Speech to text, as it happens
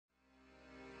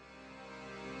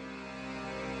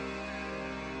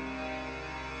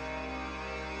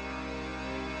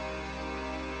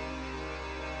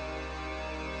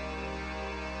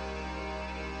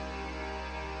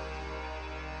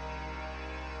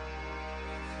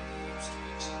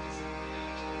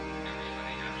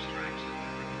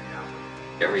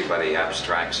Everybody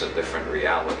abstracts a different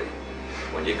reality.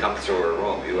 When you come through a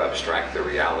room, you abstract the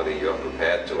reality you're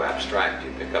prepared to abstract.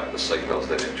 You pick up the signals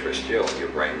that interest you, and your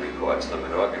brain records them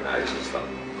and organizes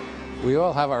them. We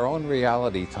all have our own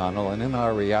reality tunnel, and in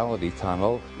our reality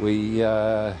tunnel, we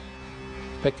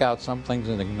pick out some things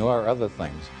and ignore other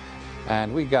things.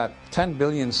 And we got 10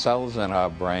 billion cells in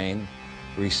our brain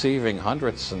receiving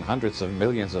hundreds and hundreds of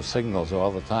millions of signals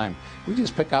all the time. We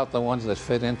just pick out the ones that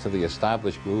fit into the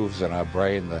established grooves in our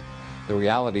brain, the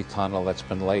reality tunnel that's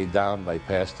been laid down by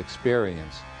past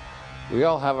experience. We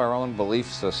all have our own belief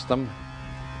system,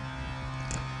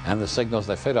 and the signals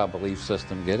that fit our belief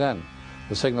system get in.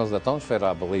 The signals that don't fit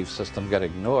our belief system get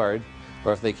ignored,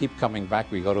 or if they keep coming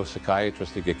back, we go to a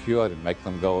psychiatrist to get cured and make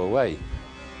them go away.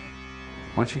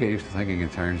 Once you get used to thinking in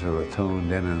terms of the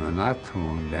tuned in and the not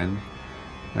tuned in,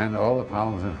 then all the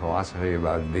problems in philosophy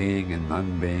about being and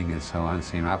non-being and so on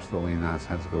seem absolutely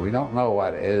nonsensical. We don't know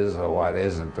what is or what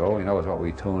isn't. All we know is what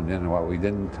we tuned in and what we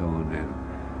didn't tune in.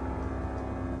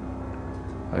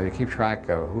 So you keep track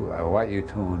of what you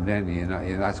tuned in,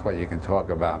 that's what you can talk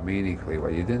about meaningfully.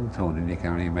 What you didn't tune in, you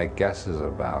can only make guesses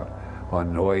about, or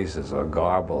noises, or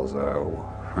garbles, or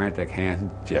frantic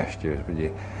hand gestures, but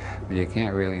you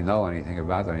can't really know anything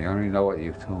about them. You only know what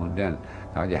you've tuned in.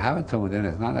 Now, what you haven't tuned in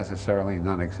is not necessarily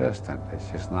non-existent. It's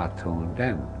just not tuned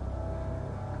in.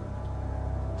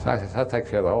 So that takes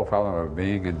care of the whole problem of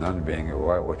being and non-being,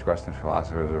 which Western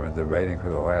philosophers have been debating for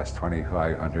the last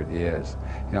 2,500 years.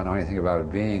 You don't know anything about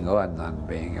being or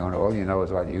non-being. All you know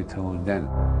is what you tuned in.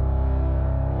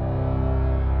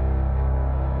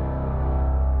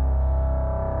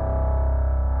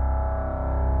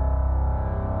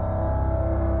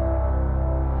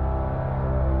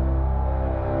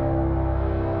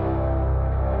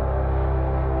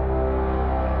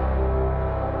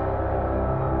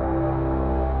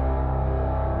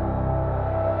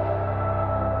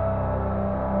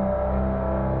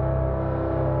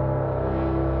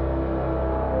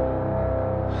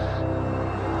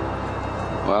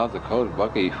 Well, to quote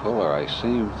Bucky Fuller, I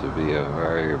seem to be a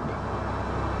verb.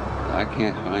 I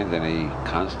can't find any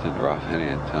constant rough in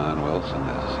Anton Wilson.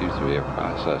 There seems to be a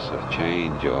process of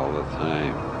change all the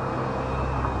time.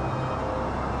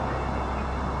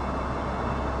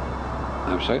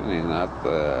 I'm certainly not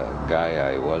the guy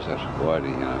I was at 40,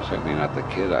 I'm certainly not the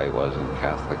kid I was in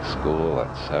Catholic school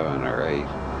at 7 or 8.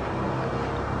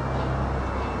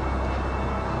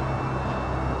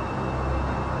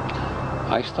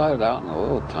 I started out in a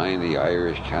little tiny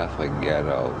Irish Catholic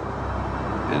ghetto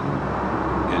in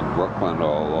Brooklyn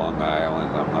or Long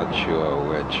Island, I'm not sure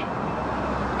which.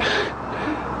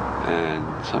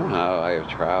 And somehow I have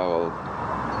traveled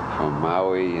from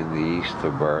Maui in the east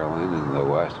to Berlin in the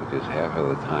west, which is half of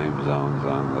the time zones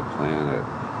on the planet.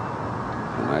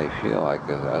 And I feel like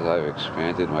as I've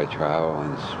expanded my travel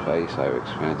in space, I've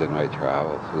expanded my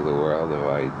travel through the world of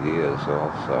ideas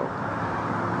also.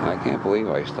 I can't believe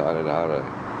I started out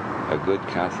a good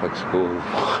Catholic school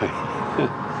boy.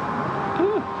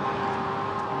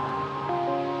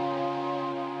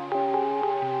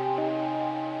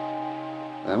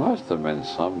 There must have been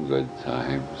some good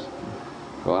times.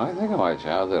 But when I think of my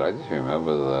childhood, I just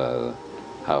remember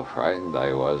how frightened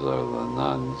I was of the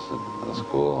nuns in the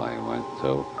school I went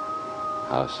to,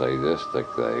 how sadistic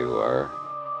they were.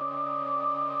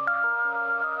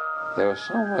 There was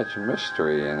so much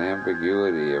mystery and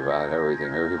ambiguity about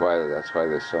everything. That's why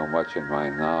there's so much in my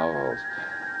novels.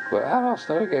 But adults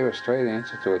never gave a straight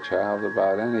answer to a child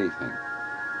about anything.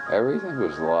 Everything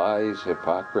was lies,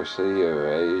 hypocrisy,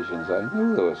 evasions. I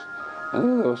knew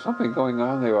there was something going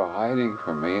on they were hiding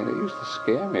from me, and it used to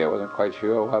scare me. I wasn't quite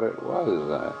sure what it was.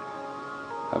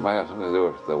 It might have something to do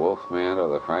with the Wolfman or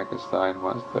the Frankenstein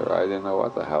monster. I didn't know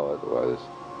what the hell it was.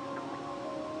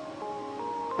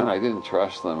 And I didn't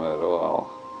trust them at all.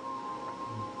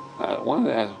 At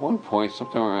one point,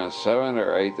 sometime around 7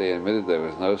 or 8, they admitted there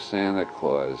was no Santa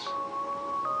Claus.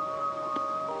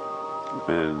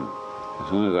 And as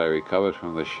soon as I recovered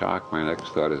from the shock, my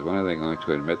next thought is, when are they going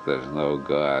to admit there's no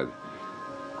God?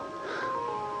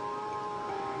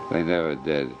 They never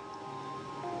did.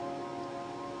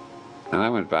 And I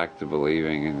went back to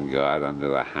believing in God under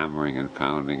the hammering and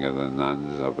pounding of the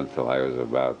nuns up until I was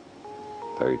about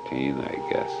 13, I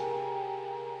guess.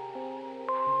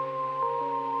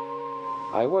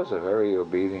 I was a very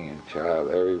obedient child.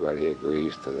 Everybody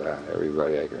agrees to that.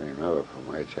 Everybody I can remember from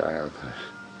my childhood.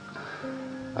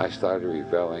 I started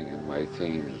rebelling in my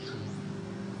teens,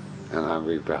 and I'm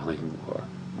rebelling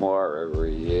more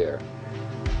every year.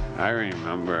 I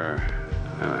remember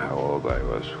how old I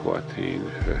was, 14,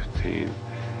 15.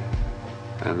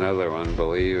 Another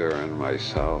unbeliever in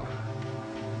myself.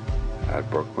 at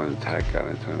Brooklyn Tech got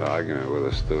into an argument with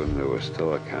a student who was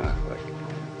still a Catholic.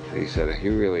 He said, if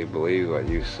you really believe what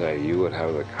you say, you would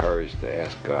have the courage to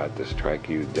ask God to strike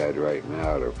you dead right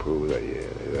now to prove that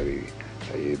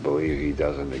you believe he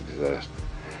doesn't exist.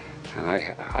 And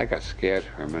I got scared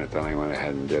for a minute, then I went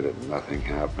ahead and did it, and nothing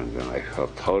happened, and I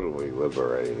felt totally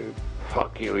liberated.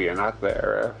 Fuck you, you're not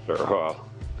there after all.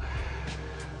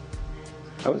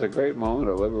 That was a great moment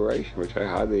of liberation, which I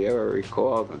hardly ever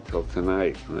recalled until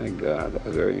tonight. My God, that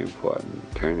was a very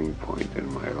important turning point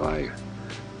in my life.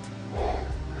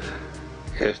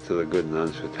 Here's to the good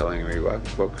nuns for telling me what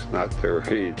books not to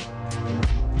read.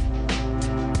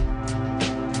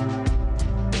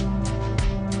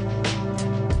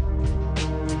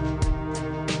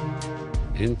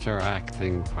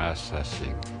 Interacting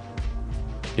processing.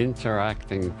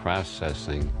 Interacting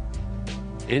processing.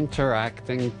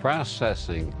 Interacting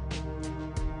processing.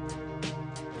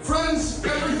 Friends,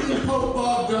 everything Pope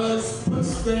Bob does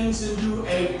puts things into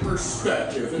a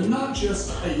perspective, and not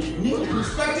just a unique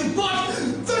perspective, but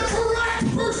the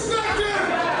correct perspective!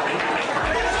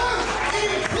 Because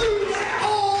it includes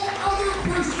all other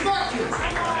perspectives.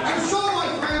 And so, my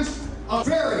friends, I'm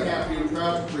very happy and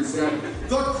proud to present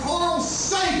the Carl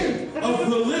Sagan of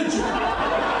religion,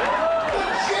 the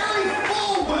Jerry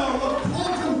Falwell of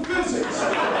quantum physics,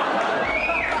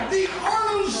 the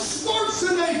Arnold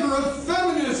Schwarzenegger of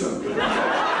feminism, the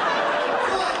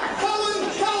Helen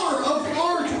Keller of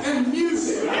art and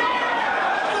music, the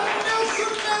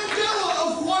Nelson Mandela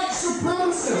of white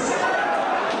supremacists,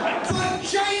 the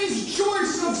James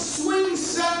Joyce of swing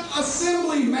set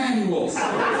assembly manuals, the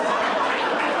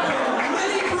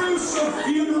Lenny Bruce of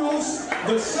funerals,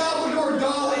 the Salvador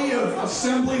Dali of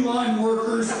assembly line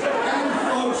workers, and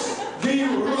folks, the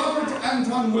Robert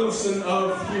Anton Wilson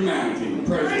of humanity.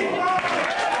 Praise the Lord.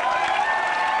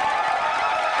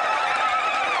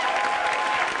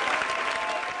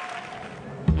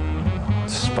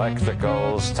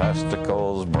 Spectacles,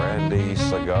 testicles, brandy,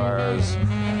 cigars.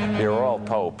 You're all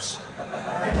popes.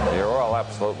 You're all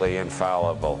absolutely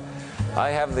infallible. I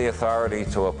have the authority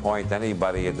to appoint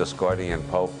anybody a Discordian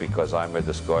Pope because I'm a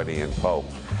Discordian Pope.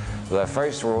 The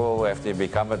first rule after you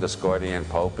become a Discordian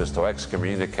Pope is to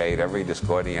excommunicate every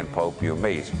Discordian Pope you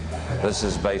meet. This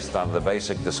is based on the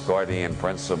basic Discordian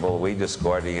principle: we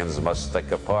Discordians must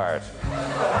stick apart.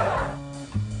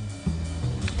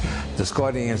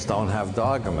 Discordians don't have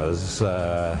dogmas,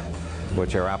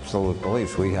 which are absolute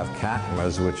beliefs. We have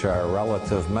katmas, which are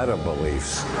relative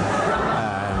meta-beliefs.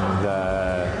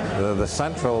 And the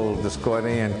central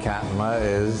Discordian katma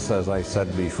is, as I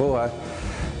said before,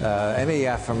 any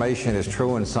affirmation is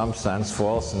true in some sense,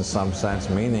 false in some sense,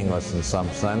 meaningless in some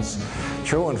sense,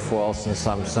 true and false in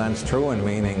some sense, true and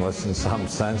meaningless in some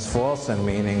sense, false and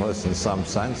meaningless in some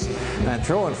sense, and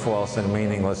true and false and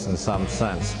meaningless in some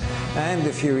sense. And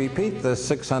if you repeat this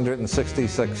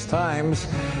 666 times,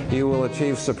 you will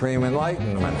achieve supreme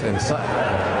enlightenment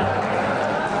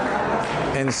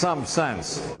in some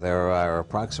sense. There are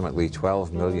approximately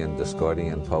 12 million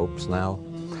Discordian popes now.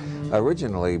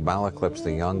 Originally, Balaklips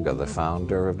the Younger, the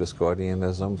founder of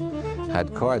Discordianism,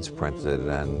 had cards printed,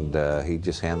 and he'd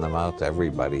just hand them out to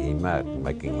everybody he met,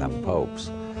 making them popes.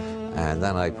 And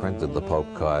then I printed the Pope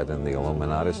card in the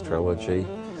Illuminatus trilogy.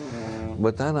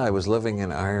 But then I was living in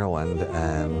Ireland,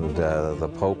 and the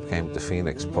Pope came to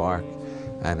Phoenix Park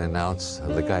and announced,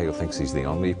 the guy who thinks he's the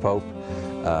only Pope,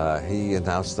 he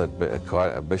announced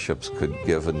that bishops could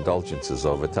give indulgences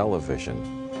over television,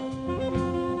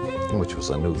 which was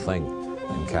a new thing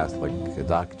in Catholic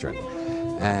doctrine.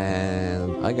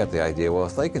 And I got the idea, well,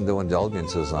 if they can do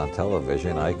indulgences on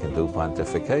television, I can do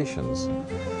pontifications.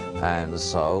 And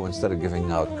so instead of giving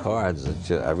out cards,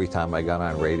 every time I got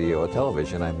on radio or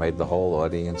television, I made the whole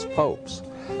audience popes.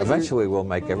 Eventually, we'll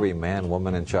make every man,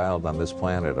 woman, and child on this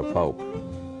planet a pope.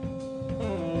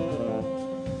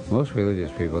 Most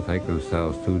religious people take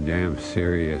themselves too damn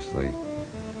seriously,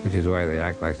 which is why they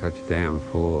act like such damn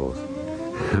fools.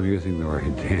 I'm using the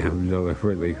word damn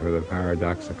deliberately for the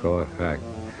paradoxical effect.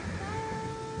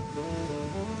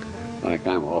 Like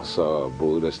I'm also a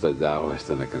Buddhist, a Taoist,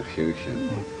 and a Confucian,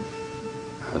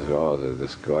 as well as a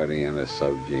Discordian, a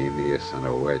subgenius, and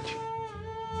a witch.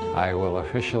 I will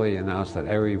officially announce that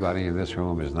everybody in this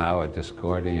room is now a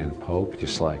Discordian Pope,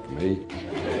 just like me.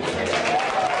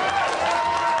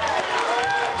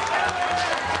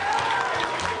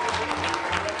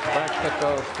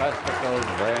 Spectacles, testicles,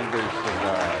 brandy,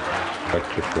 cigars.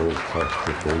 Spectacles,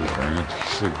 testicles, brandy,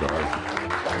 cigars.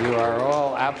 You are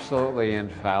all absolutely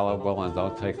infallible and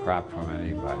don't take crap from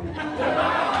anybody.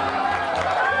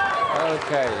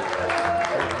 Okay,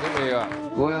 here we are.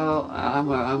 Well, Well,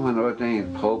 I'm an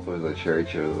ordained pope of the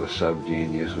Church of the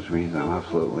Subgenius, which means I'm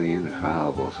absolutely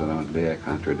infallible, so don't dare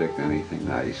contradict anything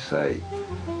I say.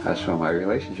 As for my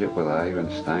relationship with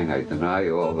Einstein, I deny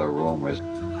all the rumors.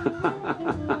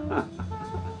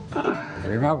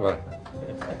 Remember,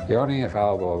 you're only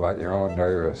infallible about your own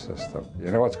nervous system.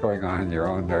 You know what's going on in your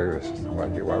own nervous system,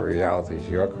 what realities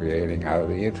you're creating out of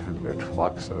the infinite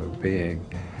flux of being.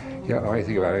 You don't know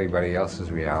anything about anybody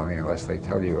else's reality unless they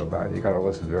tell you about it. You've got to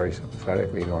listen very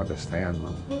sympathetically to understand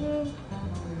them.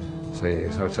 So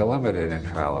it's a limited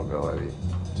infallibility.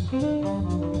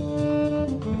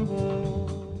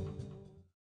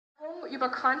 Über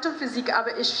Quantenphysik,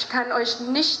 aber ich kann euch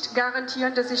nicht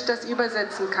garantieren, dass ich das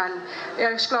übersetzen kann.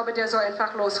 Ich glaube, der soll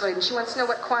einfach losreden. She wants to know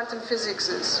what quantum physics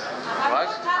is. What?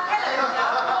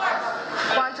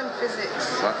 Quantum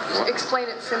physics. What? Explain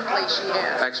it simply, she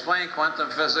asked. Explain quantum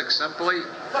physics simply?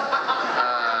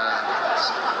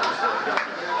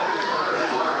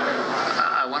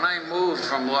 When I moved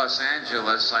from Los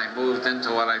Angeles, I moved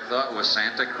into what I thought was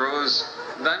Santa Cruz.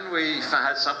 Then we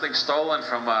had something stolen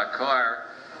from our car,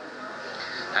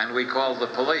 and we called the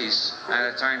police, and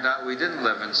it turned out we didn't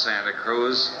live in Santa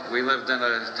Cruz. We lived in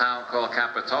a town called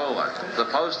Capitola. The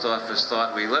post office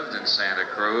thought we lived in Santa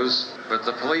Cruz, but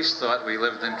the police thought we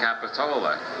lived in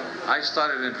Capitola. I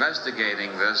started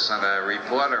investigating this, and a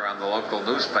reporter on the local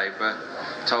newspaper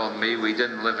told me we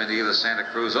didn't live in either Santa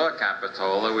Cruz or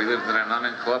Capitola. We lived in an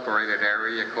unincorporated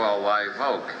area called Live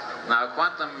Oak. Now,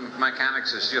 quantum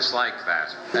mechanics is just like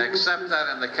that, except that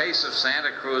in the case of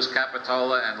Santa Cruz,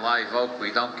 Capitola, and Live Oak,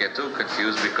 we don't get too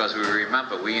confused because we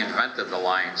remember we invented the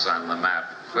lines on the map.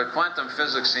 But quantum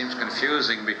physics seems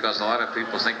confusing because a lot of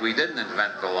people think we didn't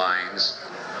invent the lines.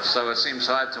 So it seems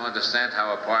hard to understand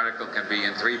how a particle can be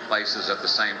in three places at the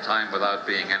same time without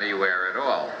being anywhere at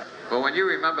all. But when you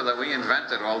remember that we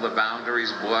invented all the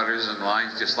boundaries, borders, and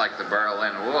lines just like the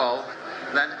Berlin Wall,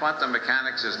 then quantum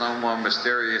mechanics is no more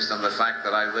mysterious than the fact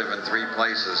that I live in three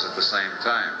places at the same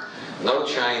time. No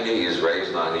Chinese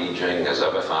raised on I Ching has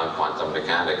ever found quantum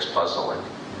mechanics puzzling.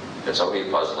 It's only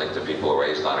puzzling to people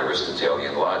raised on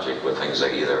Aristotelian logic, where things are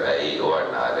either A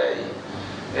or not A.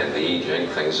 In the I Ching,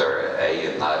 things are A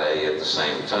and not A at the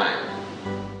same time.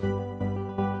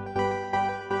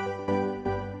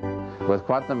 With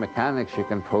quantum mechanics, you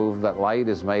can prove that light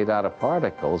is made out of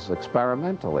particles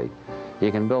experimentally.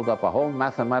 You can build up a whole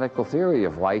mathematical theory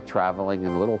of light traveling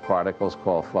in little particles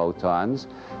called photons,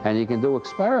 and you can do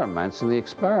experiments, and the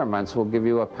experiments will give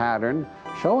you a pattern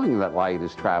showing that light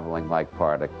is traveling like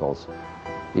particles.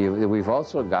 We've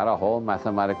also got a whole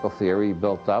mathematical theory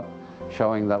built up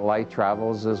showing that light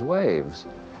travels as waves.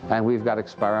 And we've got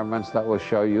experiments that will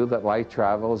show you that light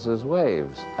travels as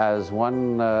waves. As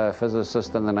one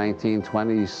physicist in the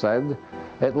 1920s said,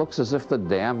 it looks as if the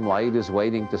damn light is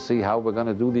waiting to see how we're going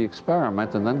to do the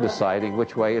experiment and then deciding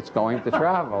which way it's going to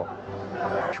travel.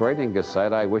 Schrödinger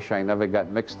said, I wish I never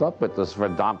got mixed up with this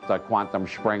verdammte quantum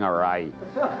Springerei,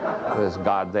 this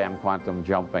goddamn quantum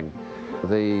jumping.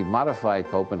 The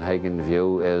modified Copenhagen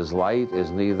view is light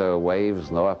is neither waves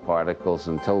nor particles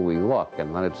until we look,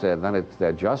 and then it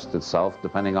adjusts itself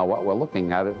depending on what we're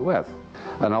looking at it with.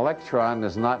 An electron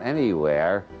is not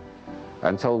anywhere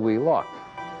until we look.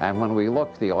 And when we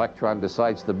look, the electron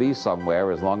decides to be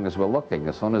somewhere as long as we're looking.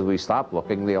 As soon as we stop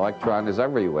looking, the electron is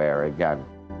everywhere again.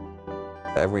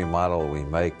 Every model we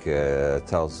make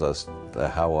tells us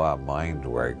how our mind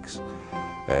works,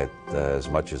 as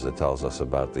much as it tells us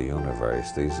about the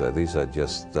universe. These are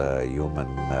just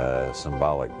human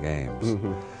symbolic games.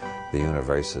 Mm-hmm. The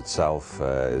universe itself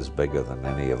is bigger than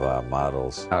any of our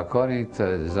models. According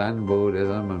to Zen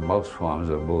Buddhism and most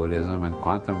forms of Buddhism and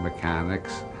quantum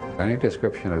mechanics, any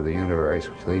description of the universe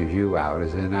which leaves you out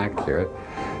is inaccurate,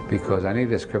 because any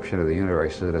description of the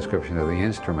universe is a description of the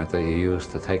instrument that you use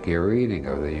to take your reading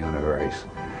of the universe.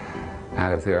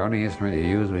 And if the only instrument you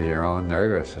use was your own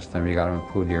nervous system, you got to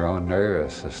include your own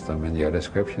nervous system in your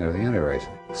description of the universe.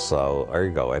 So,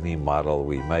 ergo, any model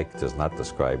we make does not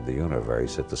describe the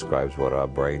universe. It describes what our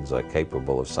brains are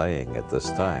capable of saying at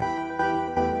this time.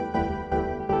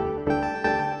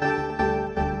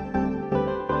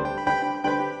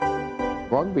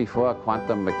 Long before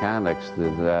quantum mechanics,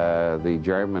 the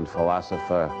German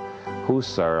philosopher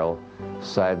Husserl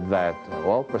said that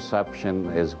all perception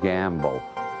is gamble.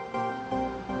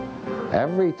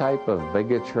 Every type of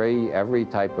bigotry, every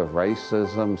type of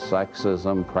racism,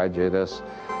 sexism, prejudice,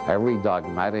 every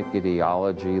dogmatic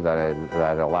ideology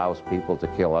that allows people to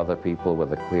kill other people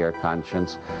with a clear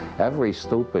conscience, every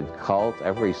stupid cult,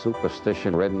 every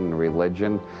superstition-ridden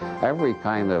religion, every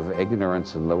kind of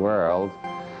ignorance in the world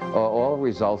all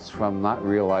results from not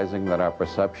realizing that our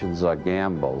perceptions are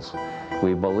gambles.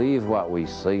 We believe what we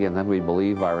see, and then we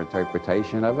believe our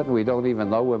interpretation of it, and we don't even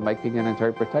know we're making an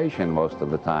interpretation most of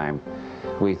the time.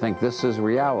 We think this is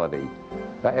reality.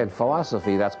 In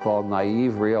philosophy, that's called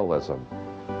naive realism.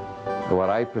 What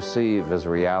I perceive is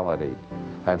reality.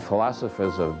 And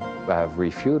philosophers have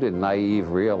refuted naive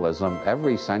realism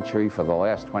every century for the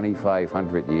last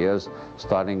 2,500 years,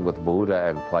 starting with Buddha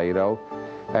and Plato.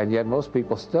 And yet most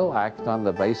people still act on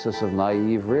the basis of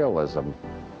naive realism.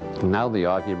 Now the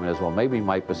argument is, well, maybe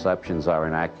my perceptions are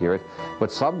inaccurate,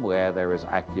 but somewhere there is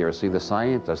accuracy. The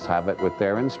scientists have it with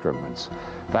their instruments.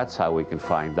 That's how we can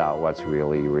find out what's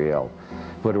really real.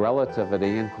 But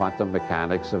relativity and quantum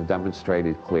mechanics have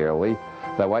demonstrated clearly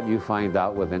that what you find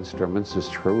out with instruments is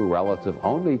true relative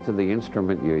only to the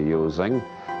instrument you're using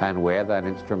and where that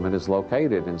instrument is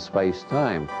located in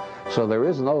space-time. So there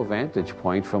is no vantage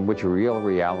point from which real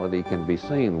reality can be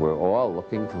seen. We're all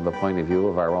looking from the point of view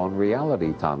of our own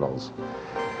reality tunnels.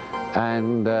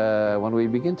 And when we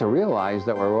begin to realize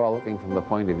that we're all looking from the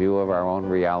point of view of our own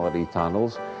reality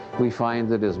tunnels, we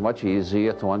find it is much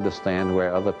easier to understand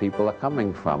where other people are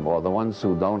coming from, or the ones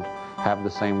who don't have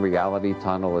the same reality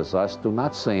tunnel as us do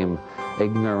not seem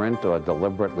ignorant or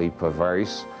deliberately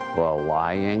perverse or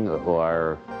lying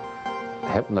or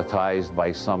hypnotized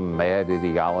by some mad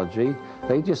ideology.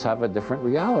 They just have a different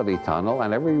reality tunnel,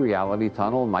 and every reality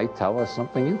tunnel might tell us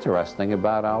something interesting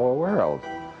about our world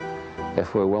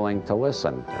if we're willing to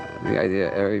listen. The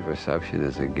idea every perception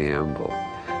is a gamble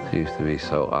seems to me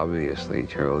so obviously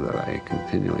true that I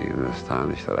continually am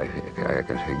astonished that I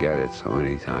can forget it so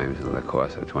many times in the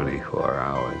course of 24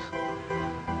 hours.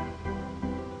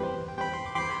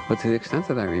 But to the extent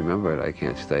that I remember it, I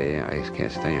can't stay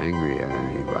angry at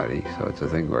anybody, so it's a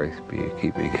thing worth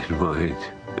keeping in mind.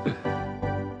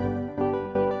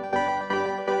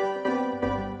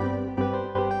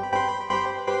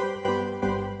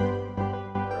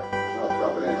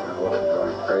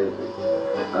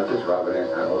 Not just Robert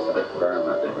Anton, also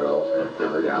experimenting, but also the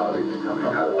reality coming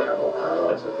out of Kettle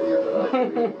Carlos at the end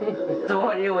of the So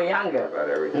when you were younger,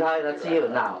 now that's you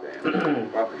now.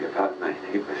 Probably about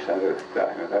 90% of the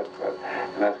time,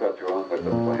 and that's what's wrong with the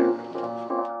plan.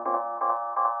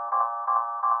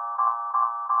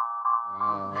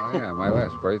 Oh, yeah, my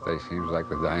last birthday seems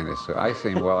like a dinosaur. I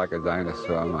seem more like a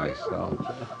dinosaur myself.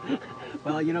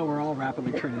 Well, you know, we're all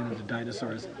rapidly turning into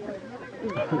dinosaurs.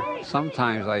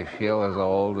 Sometimes I feel as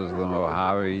old as the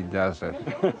Mojave Desert.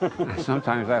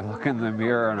 Sometimes I look in the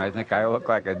mirror and I think I look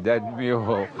like a dead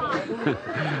mule.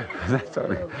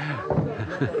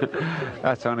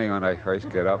 That's only when I first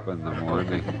get up in the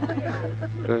morning.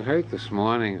 It was hurt this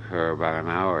morning for about an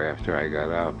hour after I got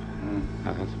up.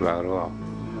 That's about all.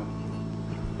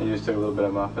 And you just took a little bit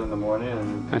of muffin in the morning?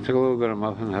 And... I took a little bit of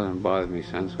muffin. It hasn't bothered me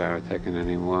since. I haven't taken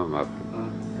any more muffin.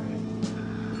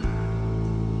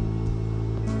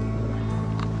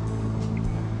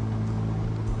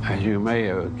 As you may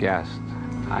have guessed,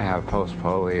 I have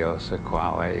post-polio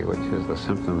sequelae, which is the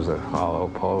symptoms that follow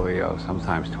polio,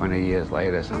 sometimes 20 years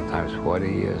later, sometimes 40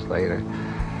 years later.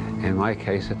 In my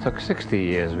case, it took 60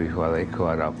 years before they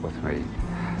caught up with me.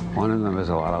 One of them is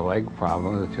a lot of leg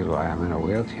problems, which is why I'm in a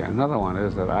wheelchair. Another one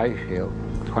is that I feel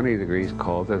 20 degrees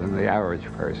colder than the average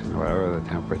person, whatever the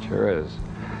temperature is.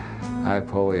 I had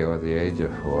polio at the age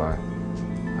of 4.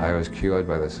 I was cured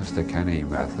by the Sister Kenny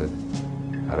method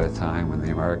at a time when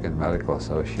the American Medical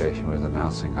Association was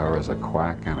announcing her as a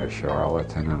quack and a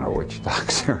charlatan and a witch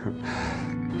doctor.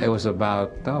 It was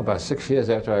about 6 years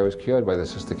after I was cured by the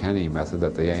Sister Kenny method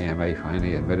that the AMA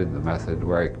finally admitted the method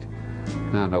worked.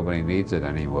 Now nobody needs it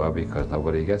anymore because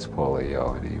nobody gets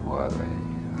polio anymore.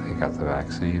 They got the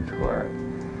vaccine for it.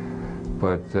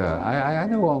 But I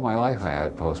knew all my life I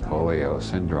had post-polio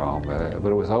syndrome, but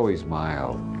it was always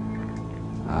mild.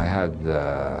 I had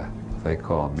what they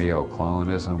call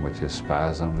myoclonism, which is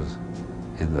spasms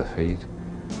in the feet,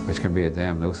 which can be a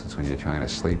damn nuisance when you're trying to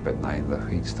sleep at night and the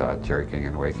feet start jerking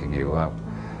and waking you up.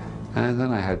 And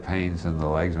then I had pains in the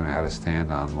legs when I had to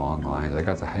stand on long lines. I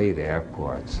got to hate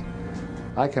airports.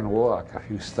 I can walk a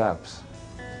few steps.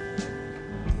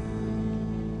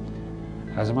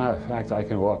 As a matter of fact, I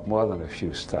can walk more than a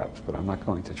few steps, but I'm not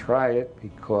going to try it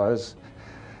because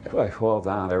if I fall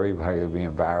down, everybody will be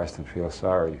embarrassed and feel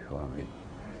sorry for me.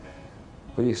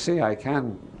 But you see, I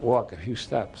can walk a few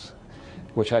steps,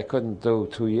 which I couldn't do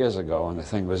 2 years ago when the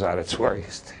thing was at its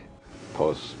worst.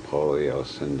 Post-polio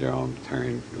syndrome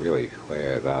really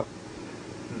flared up.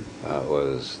 That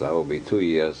will be 2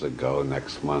 years ago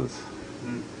next month.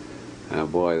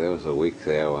 And boy, there was a week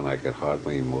there when I could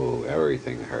hardly move.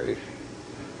 Everything hurt.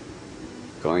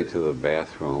 going to the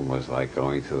bathroom was like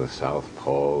going to the South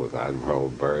Pole with Admiral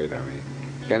Byrd. I mean,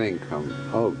 getting from,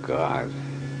 oh God,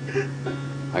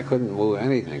 I couldn't move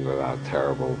anything without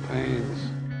terrible pains.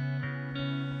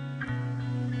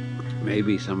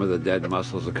 Maybe some of the dead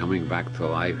muscles are coming back to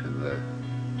life and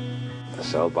the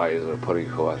cell bodies are putting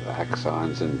forth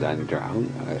axons and dendrons.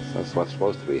 That's what's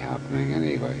supposed to be happening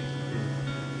anyway.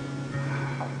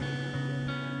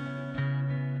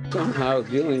 Somehow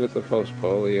dealing with the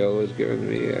post-polio has given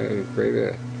me a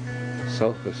greater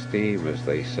self-esteem, as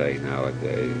they say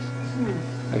nowadays.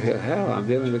 I feel, hell, I'm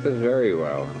dealing with this very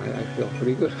well. I feel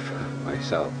pretty good about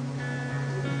myself.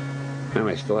 And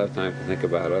I still have time to think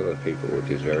about other people,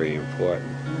 which is very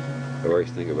important. The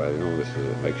worst thing about illness is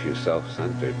it makes you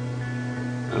self-centered.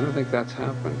 I don't think that's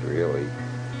happened, really.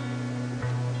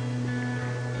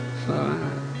 So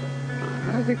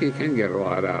I think you can get a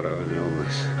lot out of an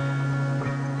illness.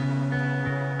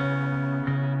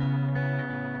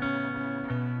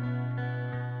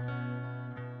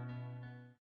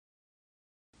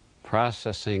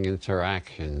 Processing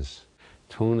interactions,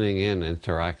 tuning in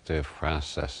interactive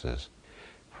processes.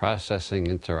 Processing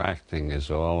interacting is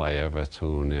all I ever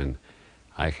tune in.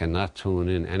 I cannot tune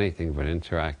in anything but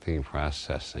interacting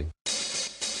processing.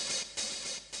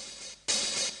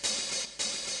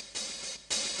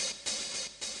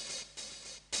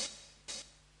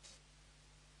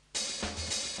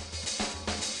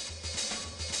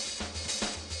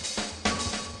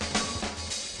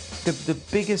 The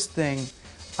biggest thing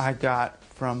I got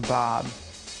from Bob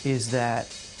is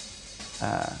that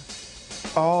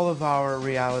all of our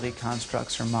reality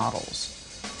constructs are models.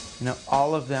 You know,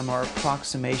 all of them are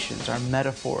approximations, are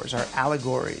metaphors, are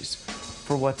allegories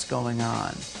for what's going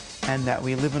on. And that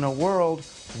we live in a world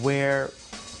where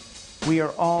we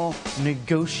are all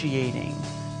negotiating.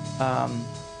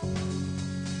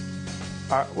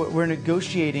 We're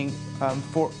negotiating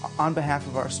on behalf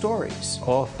of our stories.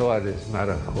 All thought is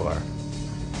metaphor.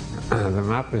 The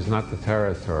map is not the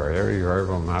territory. Every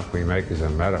verbal map we make is a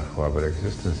metaphor, but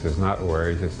existence is not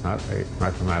words, it's not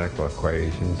mathematical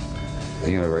equations.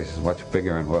 The universe is much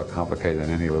bigger and more complicated than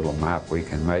any little map we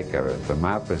can make of it. The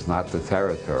map is not the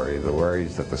territory. The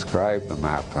words that describe the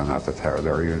map are not the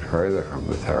territory, even further from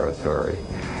the territory.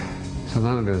 So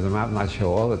not only does the map not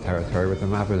show all the territory, but the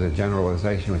map is a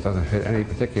generalization which doesn't fit any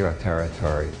particular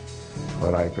territory.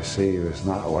 What I perceive is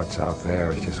not what's out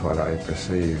there, it's just what I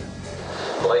perceive.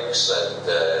 Blake said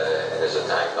in his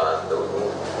attack on Newton,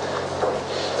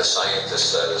 the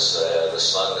scientist says the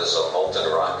sun is a molten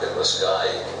rock in the sky.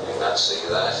 Can you not see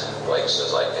that? Blake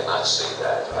says, I cannot see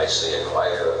that. I see a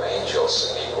choir of angels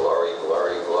singing glory,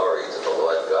 glory, glory to the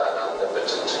Lord God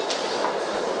omnipotent.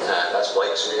 And that's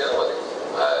Blake's reality.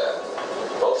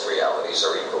 Both realities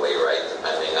are equally right,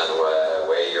 depending on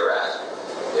where you're at.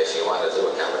 If you want to do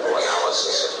a chemical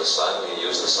analysis of the sun, you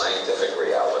use the scientific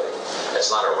reality.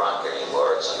 It's not a rock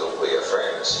anymore, it's a nuclear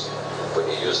furnace. But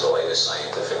you use the latest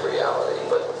scientific reality.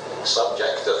 But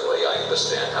subjectively, I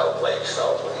understand how Blake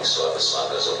felt when he saw the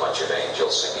sun as a bunch of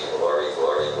angels singing glory,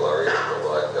 glory, glory to the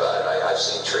Lord God. I've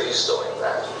seen trees doing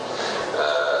that.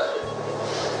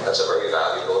 That's a very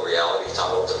valuable reality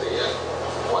tunnel to be in.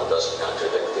 One doesn't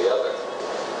contradict the other.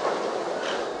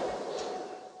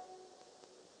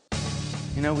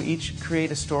 You know, we each create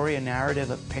a story, a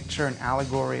narrative, a picture, an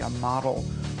allegory, a model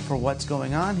for what's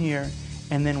going on here,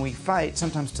 and then we fight,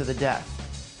 sometimes to the death,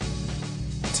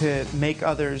 to make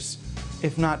others,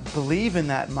 if not believe in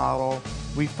that model,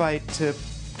 we fight to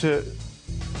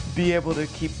be able to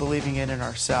keep believing it in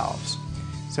ourselves.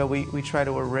 So we try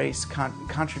to erase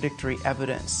contradictory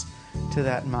evidence to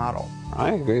that model.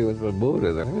 I agree with the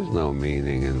Buddha. There is no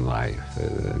meaning in life.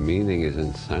 The meaning is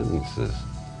in sentences.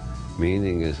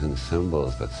 Meaning is in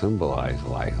symbols that symbolize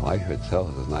life. Life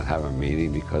itself does not have a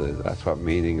meaning because that's what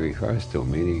meaning refers to.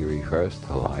 Meaning refers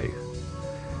to life.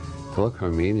 To look for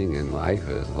meaning in life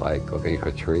is like looking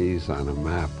for trees on a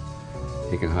map.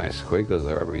 You can find squiggles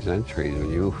that represent trees. When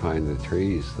you find the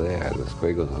trees there, the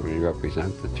squiggles only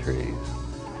represent the trees.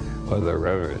 Or the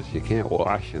rivers. You can't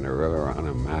wash in a river on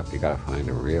a map. You got to find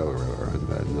a real river in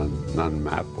the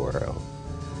non-map world.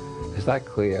 Is that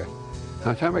clear?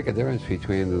 I'm trying to make a difference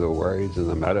between the words and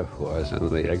the metaphors and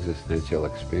the existential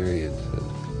experiences.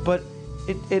 But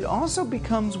it also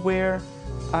becomes where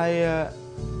I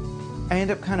end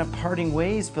up kind of parting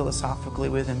ways philosophically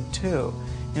with him too.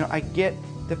 You know, I get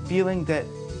the feeling that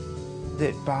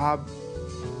Bob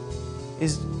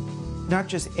is not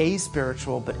just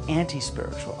aspiritual but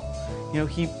anti-spiritual. You know,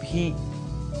 he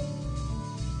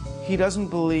doesn't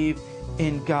believe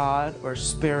in God or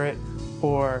spirit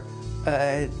or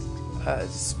a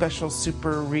special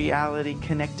super reality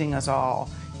connecting us all.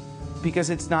 because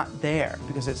it's not there,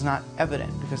 because it's not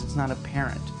evident, because it's not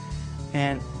apparent.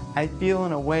 And I feel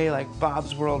in a way like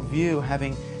Bob's worldview,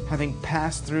 having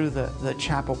passed through the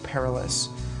chapel perilous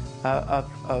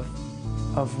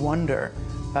of wonder,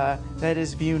 that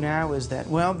his view now is that,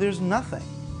 well, there's nothing.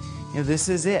 You know, this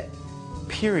is it,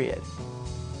 period.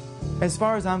 As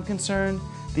far as I'm concerned,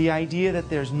 the idea that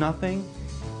there's nothing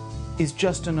is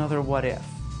just another what if.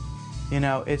 You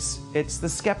know, it's the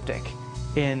skeptic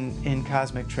in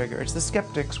Cosmic Trigger. It's the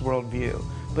skeptic's worldview,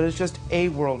 but it's just a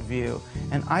worldview,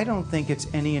 and I don't think it's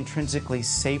any intrinsically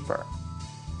safer.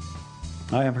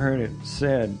 I have heard it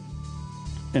said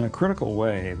in a critical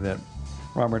way that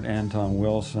Robert Anton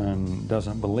Wilson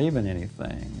doesn't believe in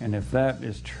anything, and if that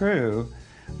is true,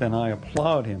 then I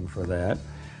applaud him for that,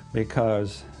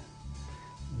 because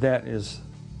that is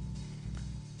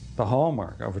the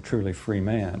hallmark of a truly free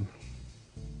man.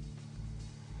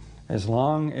 As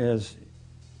long as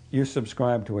you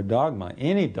subscribe to a dogma,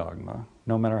 any dogma,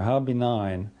 no matter how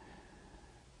benign,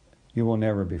 you will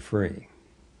never be free.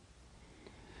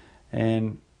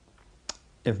 And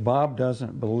if Bob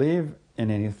doesn't believe in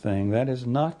anything, that is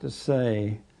not to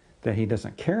say that he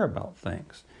doesn't care about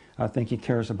things. I think he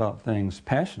cares about things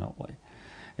passionately.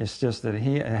 It's just that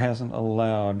he hasn't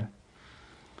allowed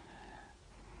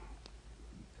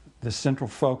the central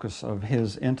focus of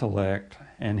his intellect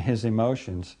and his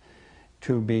emotions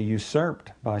to be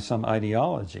usurped by some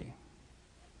ideology.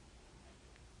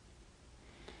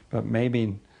 But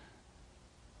maybe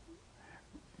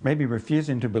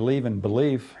refusing to believe in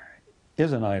belief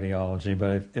is an ideology,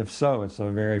 but if so, it's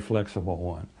a very flexible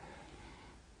one.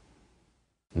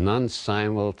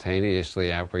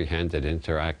 Non-simultaneously apprehended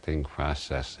interacting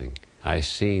processing. I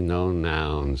see no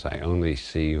nouns, I only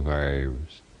see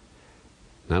verbs.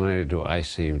 Not only do I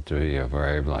seem to be a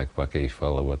verb like Bucky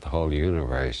Fuller with the whole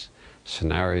universe,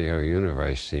 scenario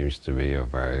universe seems to be a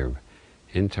verb.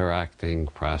 Interacting,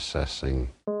 processing.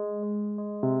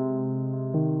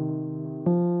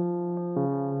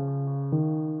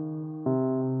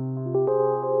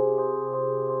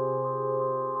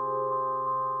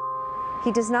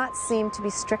 He does not seem to be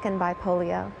stricken by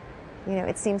polio. You know,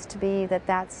 it seems to be that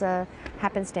that's a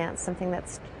happenstance, something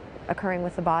that's occurring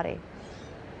with the body.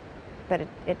 But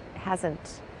it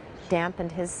hasn't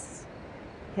dampened his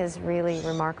really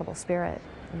remarkable spirit.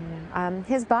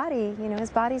 His body, you know, his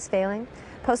body's failing.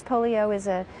 Post-polio is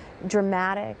a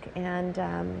dramatic and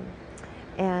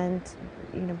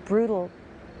you know, brutal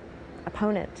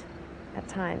opponent at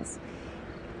times.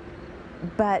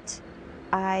 But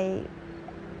I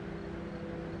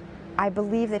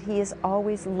believe that he is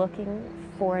always looking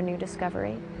for a new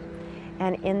discovery,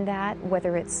 and in that,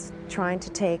 whether it's trying to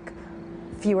take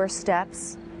fewer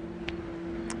steps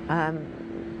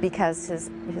because his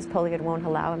polio won't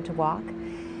allow him to walk,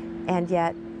 and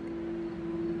yet,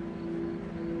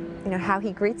 you know, how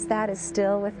he greets that is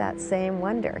still with that same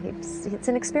wonder. It's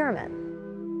an experiment.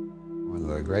 One of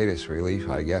the greatest relief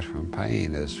I get from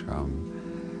pain is from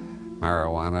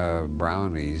marijuana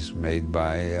brownies made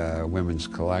by Women's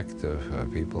Collective,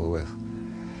 people with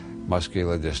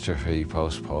muscular dystrophy,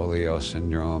 post-polio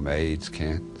syndrome, AIDS,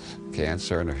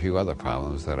 cancer, and a few other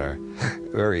problems that are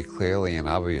very clearly and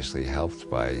obviously helped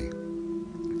by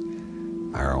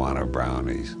marijuana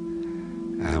brownies.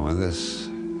 And when this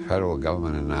federal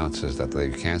government announces that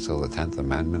they've canceled the 10th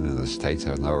Amendment and the states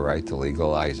have no right to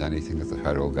legalize anything that the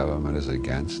federal government is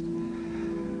against,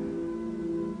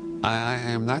 I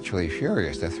am naturally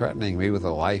furious. They're threatening me with a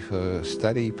life of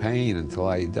steady pain until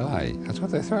I die. That's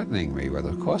what they're threatening me with.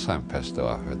 Of course I'm pissed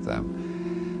off at them.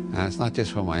 And it's not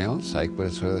just for my own sake, but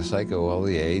it's for the sake of all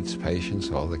the AIDS patients,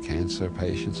 all the cancer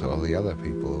patients, all the other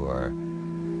people who are,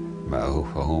 well,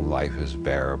 for whom life is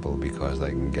bearable because they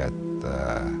can get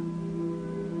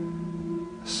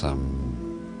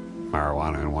some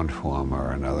marijuana in one form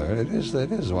or another. It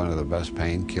is one of the best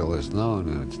painkillers known,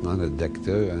 and it's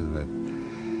non-addictive,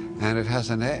 and it has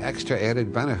an extra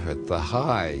added benefit, the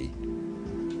high,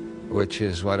 which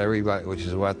is what the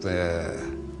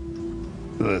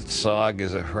SOG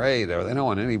is afraid of. They don't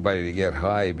want anybody to get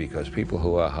high because people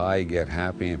who are high get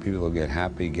happy, and people who get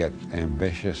happy get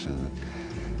ambitious and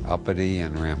uppity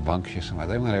and rambunctious. And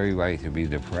they want everybody to be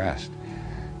depressed.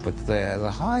 But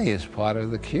the high is part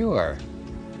of the cure.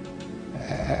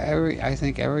 I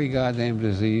think every goddamn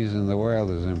disease in the world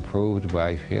is improved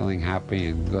by feeling happy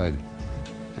and good.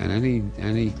 And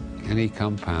any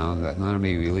compound that not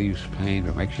only relieves pain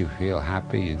but makes you feel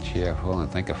happy and cheerful and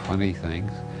think of funny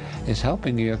things is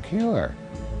helping your cure.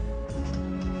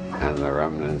 And the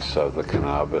remnants of the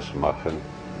cannabis muffin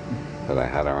that I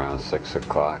had around 6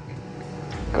 o'clock,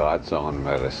 God's own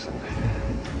medicine.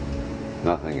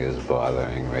 Nothing is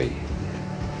bothering me.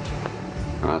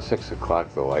 Around 6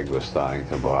 o'clock, the leg was starting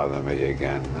to bother me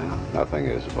again. Now, nothing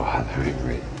is bothering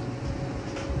me.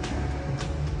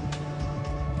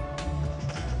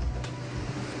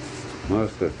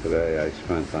 Most of today I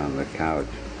spent on the couch.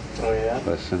 Oh, yeah?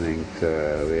 Listening to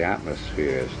the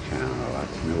Atmospheres channel.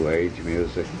 That's New Age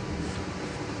music.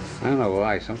 I don't know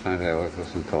why. Sometimes I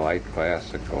listen to light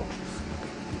classical.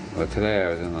 But today I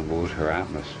was in the mood for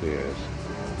Atmospheres.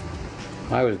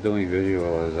 I was doing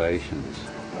visualizations.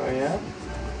 Oh, yeah?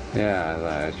 Yeah,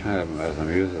 I was trying to, as the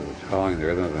music, following the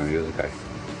rhythm of the music,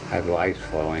 I had light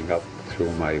flowing up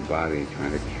through my body,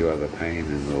 trying to cure the pain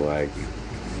in the leg.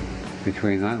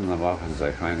 Between that and the muffins,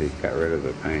 I finally got rid of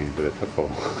the pain, but it took a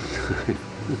long time.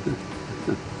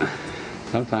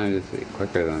 Sometimes it's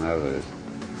quicker than others.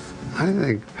 I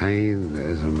think pain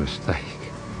is a mistake.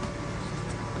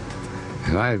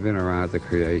 If I had been around at the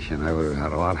creation, I would have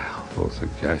had a lot of helpful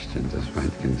suggestions, as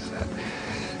Mencken said.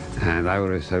 And I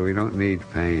would have said, we don't need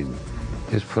pain.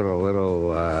 Just put a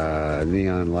little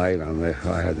neon light on the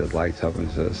fire that lights up and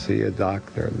says, see a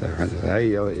doctor. And their friend says, hey,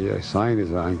 your sign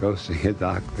is on, go see a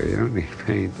doctor. You don't need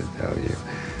pain to tell you.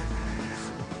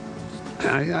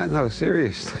 No,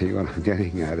 seriously, what I'm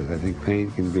getting at is I think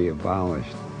pain can be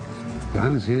abolished. I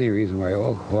don't see any reason why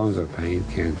all forms of pain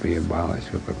can't be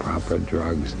abolished with the proper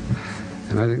drugs.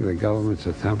 And I think the government's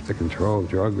attempt to control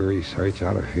drug research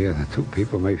out of fear that two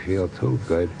people may feel too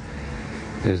good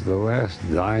is the last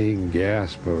dying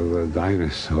gasp of the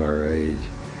dinosaur age.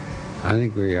 I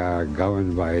think we are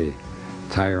governed by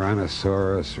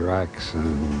Tyrannosaurus Rex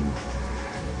and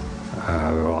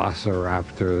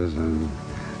velociraptors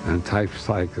and types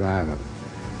like that.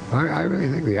 I really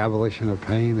think the abolition of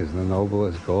pain is the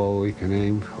noblest goal we can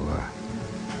aim for.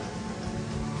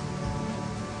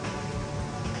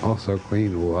 Also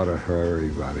clean water for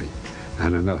everybody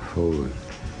and enough food.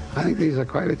 I think these are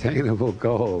quite attainable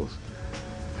goals.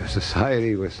 If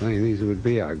society was saying these would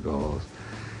be our goals.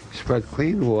 Spread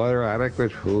clean water,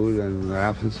 adequate food, and the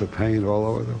absence of pain all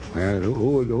over the planet. Who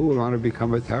would want to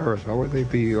become a terrorist? What would they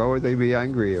be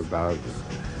angry about?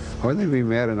 What would they be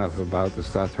mad enough about to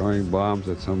start throwing bombs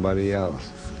at somebody else?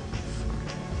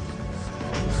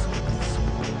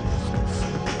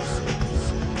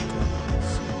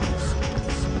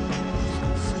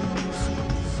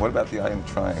 What about the eye in the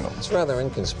triangle? It's rather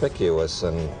inconspicuous,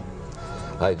 and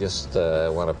I just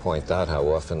want to point out how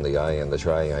often the eye in the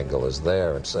triangle is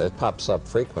there. It pops up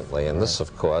frequently, and this,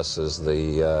 of course, is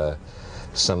the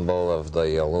symbol of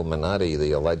the Illuminati,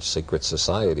 the alleged secret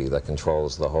society that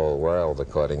controls the whole world,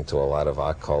 according to a lot of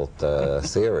occult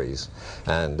theories.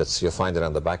 And you'll find it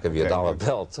on the back of your dollar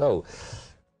bill, too.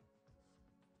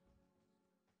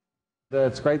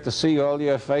 It's great to see all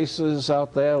your faces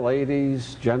out there,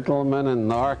 ladies, gentlemen, and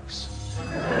narcs.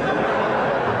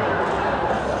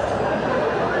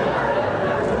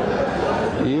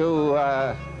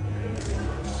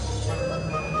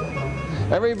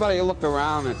 Everybody look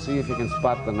around and see if you can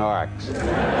spot the narcs.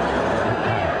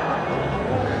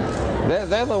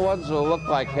 They're the ones who look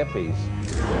like hippies.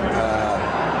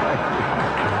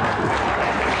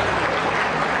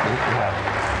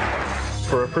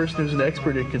 For a person who's an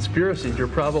expert in conspiracies, you're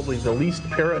probably the least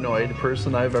paranoid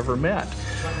person I've ever met.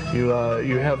 You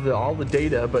have all the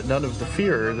data, but none of the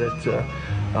fear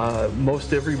that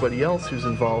most everybody else who's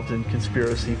involved in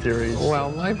conspiracy theories.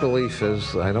 Well, my belief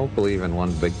is I don't believe in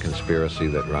one big conspiracy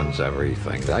that runs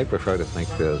everything. I prefer to think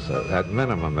there's, at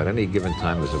minimum, at any given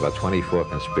time, there's about 24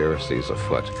 conspiracies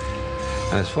afoot.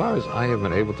 And as far as I have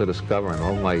been able to discover in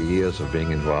all my years of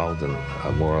being involved in,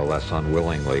 more or less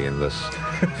unwillingly in this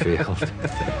field,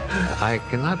 I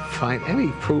cannot find any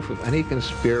proof of any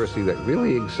conspiracy that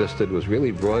really existed, was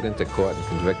really brought into court and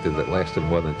convicted, that lasted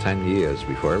more than 10 years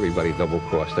before everybody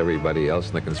double-crossed everybody else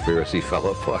and the conspiracy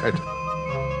fell apart.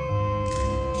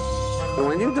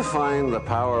 When you define the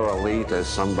power elite as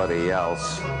somebody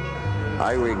else,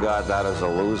 I regard that as a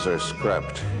loser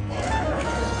script.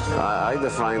 I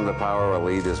define the power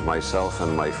elite as myself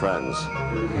and my friends,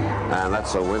 and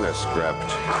that's a winner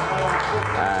script.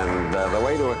 And the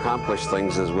way to accomplish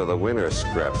things is with a winner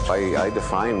script. I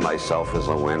define myself as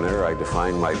a winner, I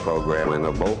define my program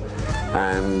winnable,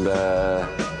 and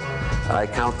I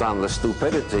count on the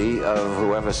stupidity of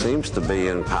whoever seems to be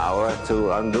in power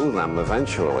to undo them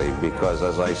eventually, because,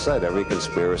 as I said, every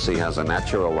conspiracy has a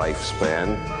natural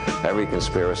lifespan. Every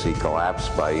conspiracy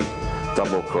collapsed by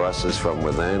double crosses from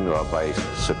within or by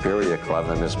superior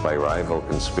cleverness by rival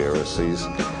conspiracies.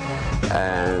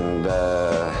 And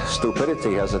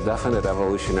stupidity has a definite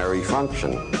evolutionary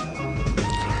function.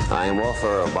 I am all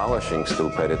for abolishing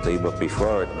stupidity, but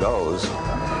before it goes,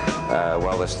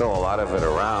 while there's still a lot of it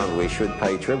around, we should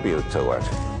pay tribute to it.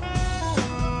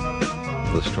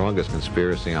 the strongest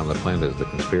conspiracy on the planet is the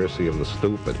conspiracy of the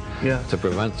stupid. Yeah. To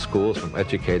prevent schools from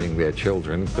educating their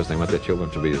children, because they want their children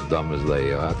to be as dumb as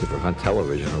they are, to prevent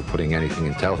television from putting anything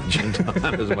intelligent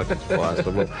on as much as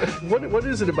possible. What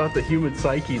is it about the human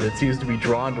psyche that seems to be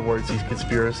drawn towards these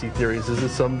conspiracy theories? Is it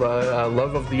some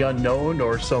love of the unknown,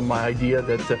 or some idea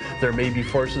that there may be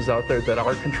forces out there that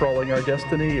are controlling our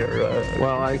destiny? Or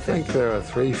well, I think there are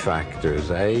three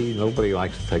factors. A, nobody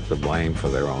likes to take the blame for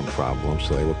their own problems,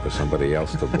 so they look for somebody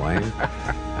else to blame.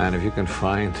 And if you can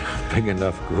find a big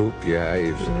enough group, yeah,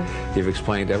 you've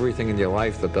explained everything in your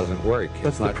life that doesn't work.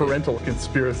 That's the parental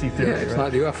conspiracy theory. Yeah, it's right?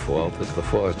 not your fault. It's the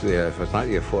fault. Yeah, if it's not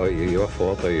your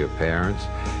fault or your parents.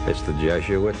 It's the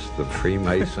Jesuits, the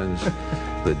Freemasons,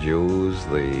 the Jews,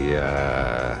 the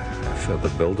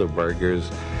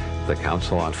Bilderbergers, the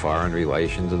Council on Foreign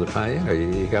Relations of the time.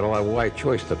 You got a lot of wide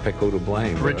choice to pick who to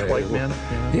blame. Rich white man.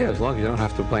 Yeah, as long as you don't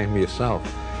have to blame yourself.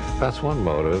 That's one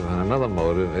motive. And another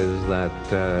motive is that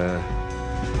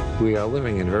we are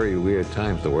living in very weird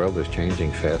times. The world is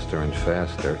changing faster and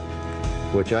faster,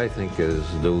 which I think is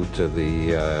due to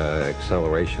the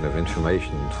acceleration of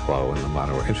information flow in the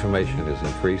modern world. Information is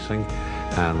increasing,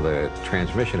 and the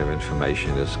transmission of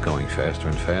information is going faster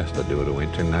and faster due to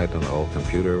internet and the whole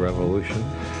computer revolution,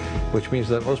 which means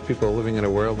that most people are living in a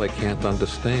world they can't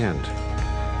understand.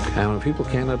 And when people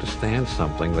can't understand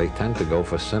something, they tend to go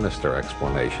for sinister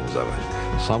explanations of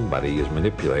it. Somebody is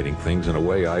manipulating things in a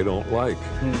way I don't like.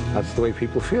 That's the way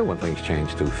people feel when things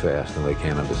change too fast and they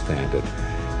can't understand it.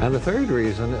 And the third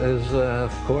reason is,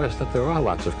 of course, that there are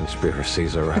lots of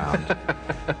conspiracies around.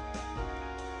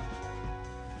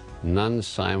 None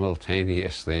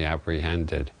simultaneously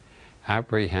apprehended.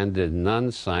 Apprehended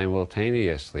none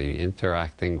simultaneously,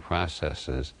 interacting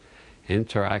processes.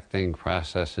 Interacting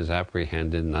processes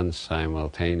apprehended none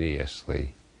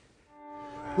simultaneously.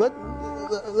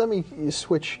 Let me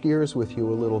switch gears with you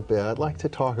a little bit. I'd like to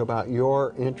talk about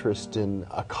your interest in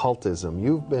occultism.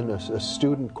 You've been a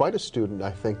student, quite a student,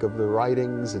 I think, of the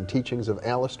writings and teachings of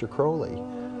Aleister Crowley,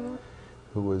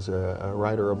 who was a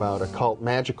writer about occult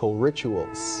magical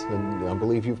rituals. And I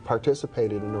believe you've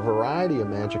participated in a variety of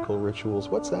magical rituals.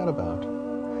 What's that about?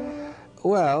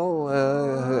 Well,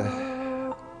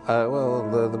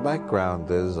 the background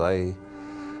is I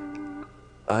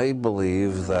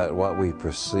believe that what we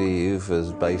perceive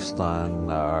is based on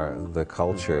the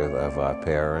culture of our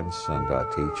parents and our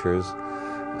teachers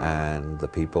and the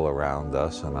people around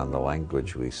us and on the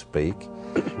language we speak.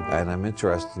 And I'm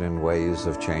interested in ways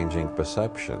of changing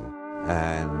perception.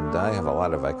 And I have a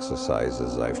lot of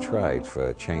exercises I've tried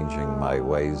for changing my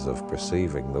ways of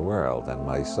perceiving the world and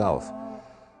myself.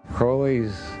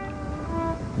 Crowley's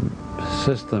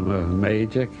system of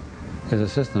Mgick is a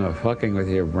system of fucking with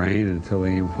your brain until the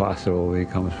impossible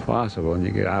becomes possible, and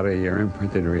you get out of your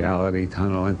imprinted reality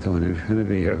tunnel into an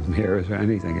infinity of mirrors where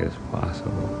anything is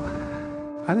possible.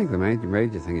 I think the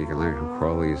major thing you can learn from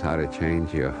Crowley is how to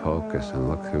change your focus and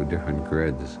look through different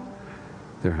grids,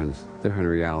 different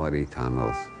reality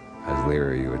tunnels, as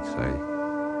Leary would say.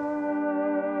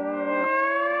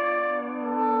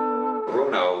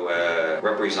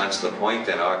 Represents the point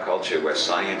in our culture where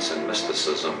science and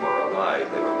mysticism were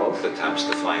allied. They were both attempts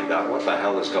to find out what the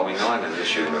hell is going on in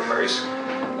this universe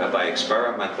by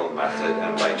experimental method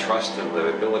and by trust in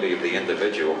the ability of the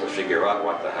individual to figure out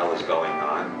what the hell is going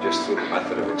on just through the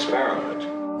method of experiment.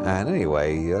 And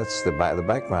anyway, that's the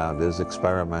background is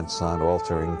experiments on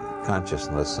altering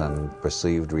consciousness and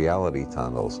perceived reality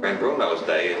tunnels. In Bruno's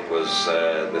day, it was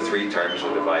the three terms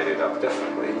were divided up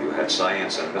differently. You had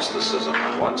science and mysticism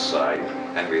on one side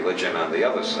and religion on the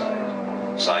other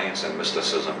side. Science and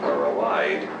mysticism were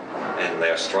allied in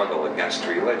their struggle against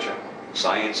religion.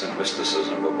 Science and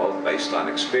mysticism were both based on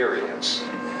experience,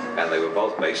 and they were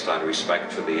both based on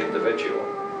respect for the individual.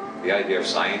 The idea of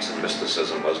science and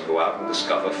mysticism was go out and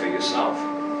discover for yourself.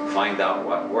 Find out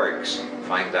what works.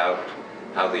 Find out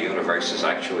how the universe is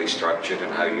actually structured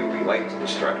and how you relate to the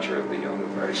structure of the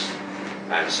universe.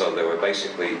 And so there were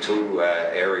basically two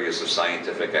areas of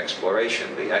scientific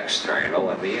exploration, the external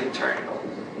and the internal.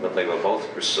 But they were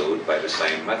both pursued by the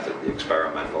same method, the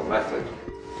experimental method.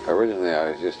 Originally, I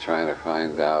was just trying to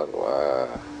find out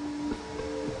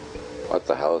what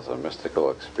the hell is a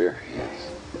mystical experience.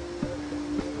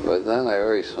 But then I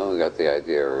very soon got the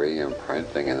idea of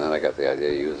re-imprinting, and then I got the idea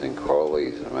of using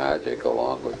Crowley's magic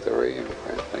along with the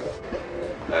re-imprinting.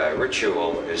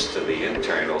 Ritual is to the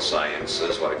internal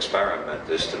sciences what experiment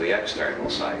is to the external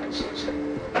sciences.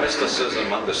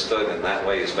 Mysticism, understood in that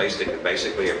way, is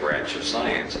basically a branch of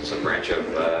science. It's a branch of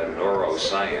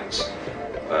neuroscience,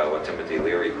 what Timothy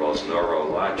Leary calls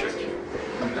neurologic.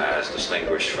 as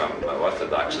distinguished from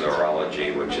orthodox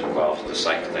neurology, which involves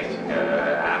dissecting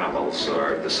animals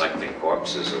or dissecting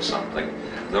corpses or something.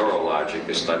 Neurologic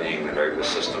is studying the nervous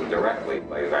system directly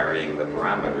by varying the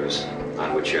parameters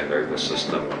on which your nervous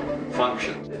system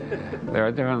functions. There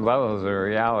are different levels of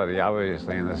reality,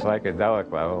 obviously, and the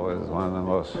psychedelic level is one of the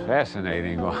most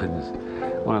fascinating ones,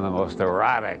 one of the most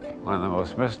erotic, one of the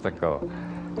most mystical,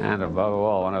 and above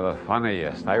all, one of the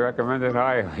funniest. I recommend it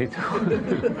highly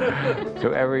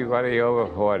to everybody over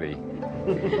 40.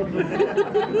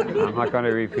 I'm not going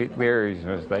to repeat Leary's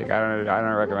mistake. I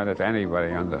don't recommend it to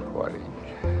anybody under 40.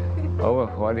 Over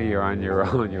 40, you're on your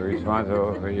own. You're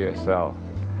responsible for yourself.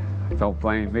 Don't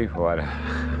blame me for it.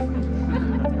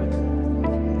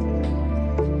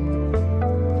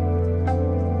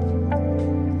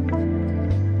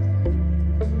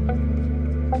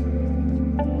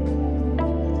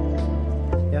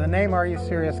 The name Are You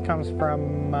Serious comes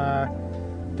from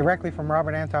directly from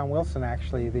Robert Anton Wilson,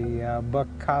 actually, the book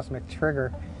Cosmic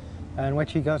Trigger, in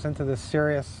which he goes into the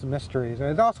serious mysteries. And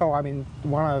it's also, I mean,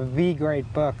 one of the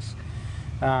great books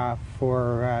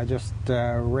for just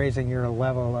raising your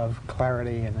level of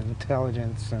clarity and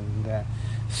intelligence and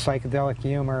psychedelic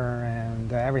humor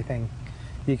and everything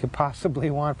you could possibly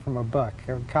want from a book.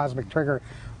 Cosmic Trigger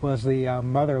was the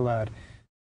mother lode.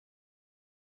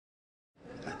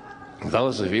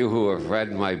 Those of you who have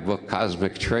read my book,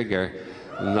 Cosmic Trigger,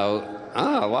 know,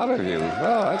 a lot of you.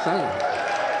 Well,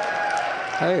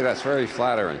 hey, that's very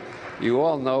flattering. You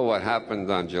all know what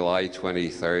happened on July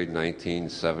 23rd,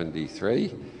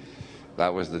 1973.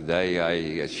 That was the day I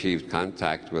achieved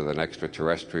contact with an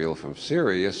extraterrestrial from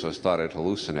Sirius, or started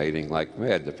hallucinating like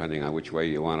mad, depending on which way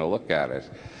you want to look at it.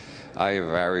 I have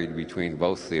varied between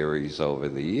both theories over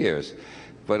the years.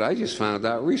 But I just found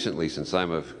out recently, since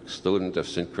I'm a student of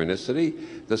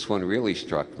synchronicity, this one really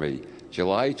struck me.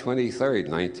 July 23rd,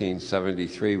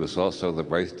 1973 was also the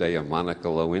birthday of Monica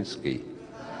Lewinsky.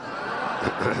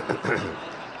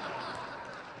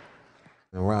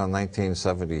 Around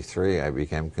 1973, I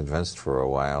became convinced for a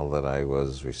while that I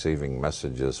was receiving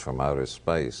messages from outer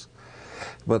space.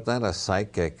 But then a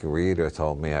psychic reader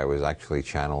told me I was actually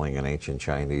channeling an ancient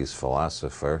Chinese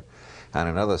philosopher, and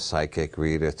another psychic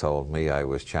reader told me I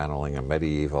was channeling a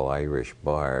medieval Irish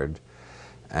bard.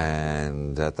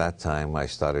 And at that time, I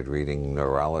started reading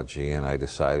neurology, and I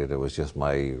decided it was just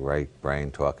my right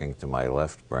brain talking to my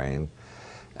left brain.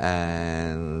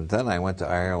 And then I went to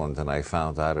Ireland, and I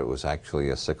found out it was actually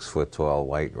a 6-foot-tall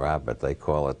white rabbit. They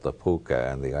call it the puka,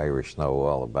 and the Irish know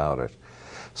all about it.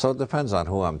 So it depends on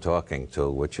who I'm talking to,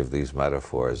 which of these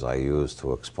metaphors I use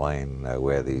to explain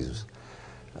where these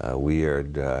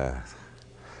weird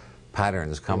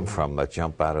patterns come from that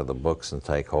jump out of the books and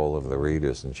take hold of the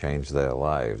readers and change their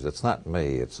lives. It's not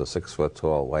me, it's a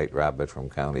 6-foot-tall white rabbit from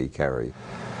County Kerry.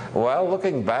 Well,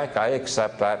 looking back, I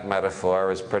accept that metaphor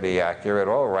as pretty accurate.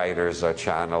 All writers are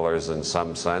channelers in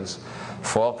some sense.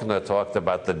 Faulkner talked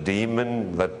about the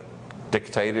demon that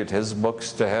dictated his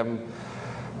books to him.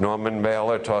 Norman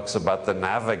Mailer talks about the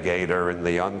navigator in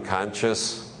the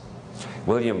unconscious.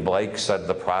 William Blake said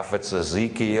the prophets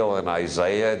Ezekiel and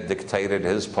Isaiah dictated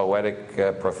his poetic,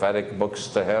 prophetic books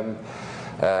to him.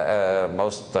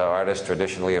 Most artists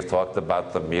traditionally have talked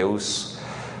about the muse.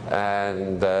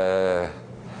 And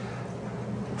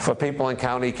for people in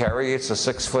County Kerry, it's a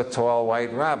 6-foot-tall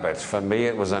white rabbit. For me,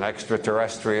 it was an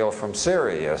extraterrestrial from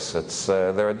Sirius.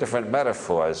 There are different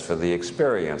metaphors for the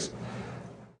experience.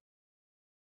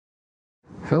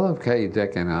 Philip K.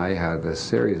 Dick and I had a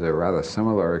series of rather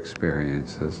similar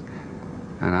experiences,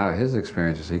 and out of his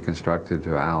experiences he constructed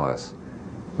to Alice,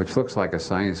 which looks like a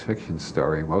science fiction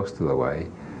story most of the way,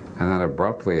 and then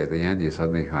abruptly at the end you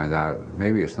suddenly find out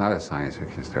maybe it's not a science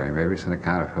fiction story, maybe it's an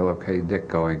account of Philip K. Dick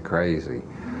going crazy,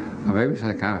 or maybe it's an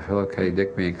account of Philip K.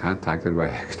 Dick being contacted by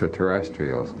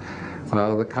extraterrestrials.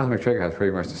 Well, the Cosmic Trigger has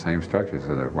pretty much the same structure.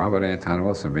 So Robert Anton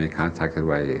Wilson being contacted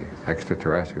by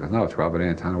extraterrestrials. No, it's Robert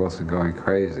Anton Wilson going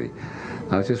crazy.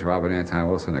 No, it's just Robert Anton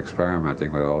Wilson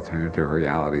experimenting with alternative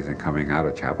realities and coming out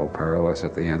of Chapel Perilous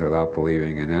at the end without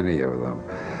believing in any of them.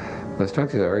 The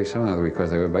structures are very similar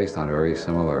because they were based on very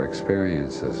similar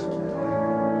experiences.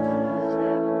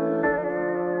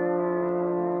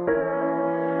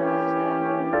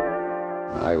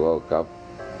 I woke up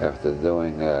after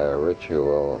doing a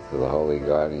ritual to the Holy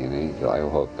Guardian Angel. I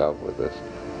woke up with this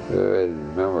vivid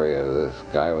memory of this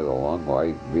guy with a long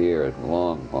white beard,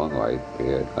 long white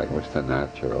beard, like Mr.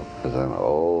 Natural. As an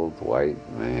old white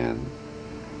man,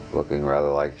 looking rather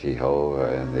like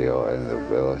Jehovah in the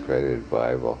illustrated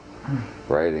Bible,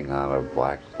 writing on a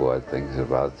blackboard things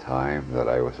about time that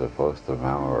I was supposed to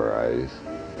memorize.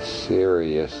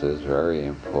 Sirius is very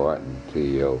important to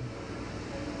you.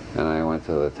 And I went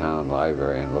to the town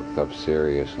library and looked up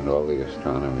Sirius and all the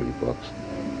astronomy books.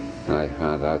 And I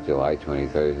found out July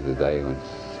 23rd is the day when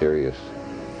Sirius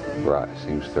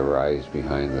seems to rise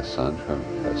behind the sun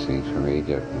as seen from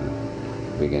Egypt in the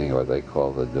beginning of what they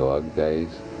call the dog days.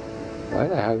 Why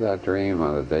did I have that dream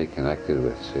on the day connected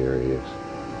with Sirius?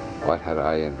 What had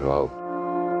I invoked?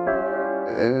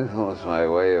 It influenced my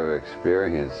way of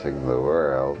experiencing the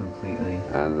world. Completely.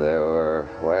 And there were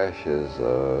flashes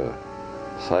of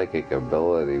psychic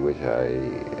ability which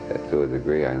to a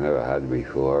degree, I never had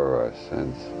before or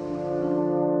since.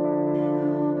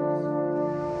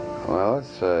 Well, let's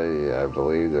say I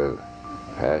believed it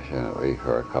passionately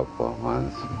for a couple of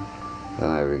months. Then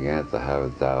I began to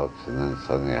have doubts, and then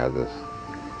suddenly I had this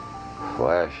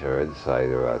flash of insight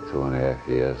about 2.5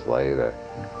 years later.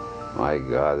 My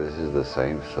God, this is the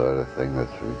same sort of thing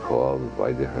that's recalled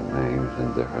by different names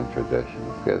in different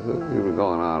traditions. Because it was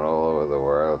going on all over the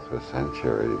world for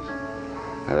centuries.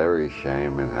 And every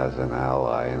shaman has an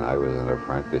ally, and I was an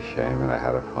apprentice shaman. I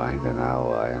had to find an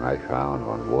ally, and I found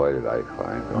one. Boy, did I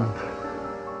find one.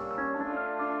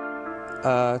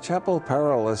 Chapel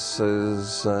Perilous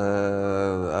is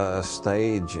a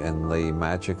stage in the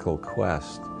magical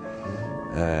quest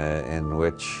in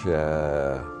which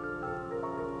your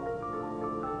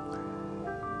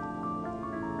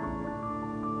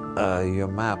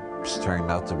maps turn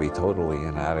out to be totally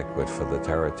inadequate for the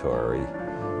territory,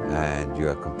 and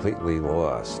you're completely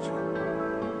lost.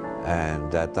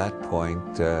 And at that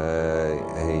point,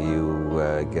 you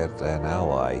get an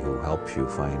ally who helps you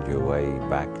find your way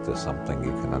back to something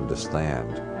you can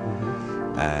understand.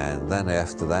 And then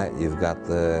after that, you've got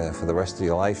for the rest of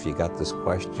your life, you got this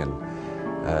question,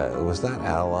 was that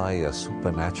ally a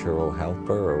supernatural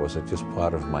helper, or was it just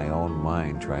part of my own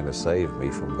mind trying to save me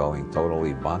from going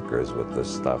totally bonkers with this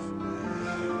stuff?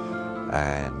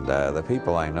 And the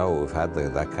people I know who've had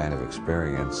that kind of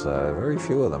experience, very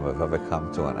few of them have ever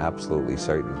come to an absolutely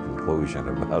certain conclusion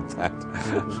about that.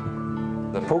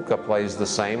 The puka plays the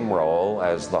same role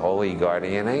as the holy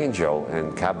guardian angel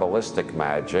in Kabbalistic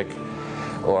magic,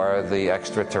 or the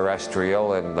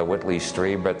extraterrestrial in the Whitley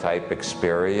Strieber type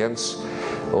experience,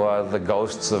 or the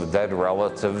ghosts of dead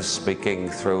relatives speaking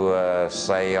through a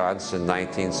seance in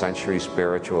 19th century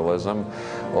spiritualism,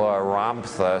 or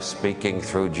Ramtha speaking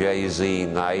through Jay-Z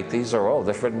night. These are all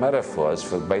different metaphors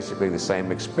for basically the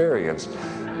same experience.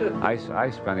 I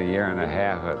spent 1.5 years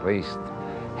at least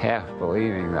half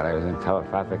believing that I was in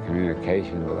telepathic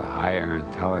communication with a higher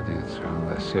intelligence from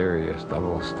the Sirius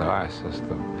double star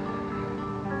system.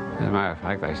 As a matter of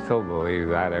fact, I still believe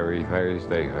that every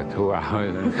Thursday for 2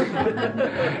 hours in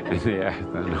the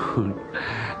afternoon.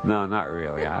 No, not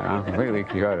really. I'm completely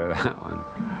cured of that one.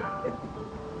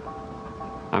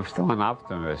 I'm still an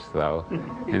optimist, though.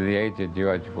 In the age of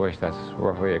George Bush, that's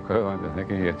roughly equivalent to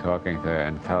thinking you're talking to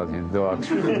intelligent dogs.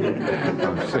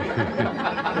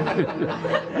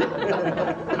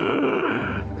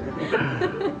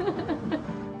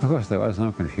 Of course, there was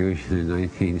no confusion in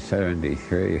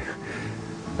 1973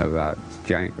 about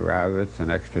giant rabbits and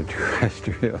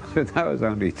extraterrestrials, but that was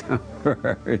only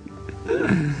temporary.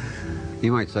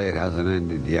 You might say it hasn't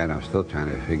ended yet. I'm still trying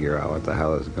to figure out what the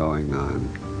hell is going on.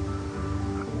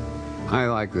 I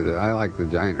like the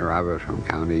giant rabbit from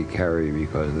County Kerry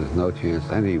because there's no chance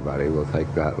anybody will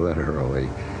take that literally.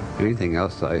 Anything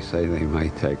else I say they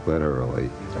might take literally.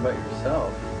 How about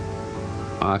yourself?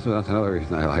 That's another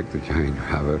reason I like the giant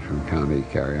rabbit from County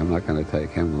Kerry. I'm not going to take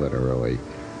him literally.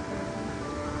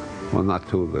 Well, not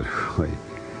too literally.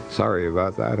 Sorry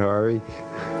about that, Harvey.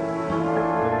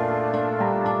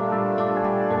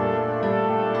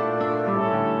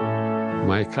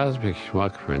 My cosmic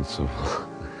schmuck principle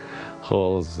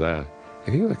holds that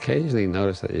if you occasionally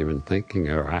notice that you've been thinking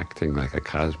or acting like a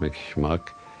cosmic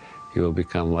schmuck, you will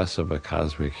become less of a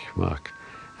cosmic schmuck.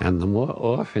 And the more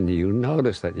often you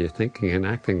notice that you're thinking and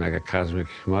acting like a cosmic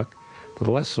schmuck, the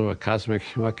less of a cosmic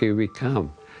schmuck you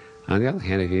become. On the other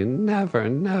hand, if you never,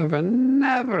 never,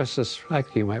 never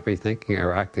suspect you might be thinking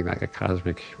or acting like a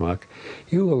cosmic schmuck,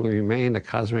 you will remain a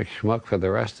cosmic schmuck for the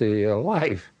rest of your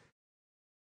life.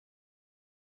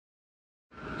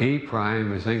 E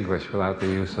prime is English without the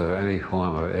use of any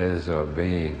form of is or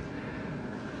being.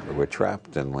 We're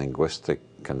trapped in linguistic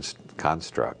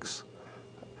constructs.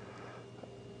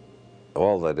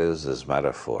 All that is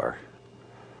metaphor.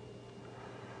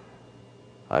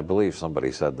 I believe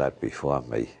somebody said that before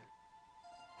me.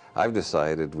 I've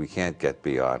decided we can't get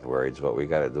beyond words. What we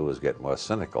got to do is get more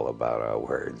cynical about our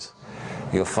words.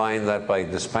 You'll find that by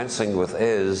dispensing with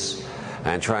is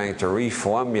and trying to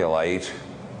reformulate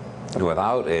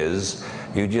without is,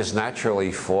 You just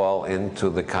naturally fall into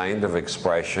the kind of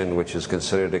expression which is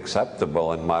considered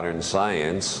acceptable in modern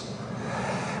science.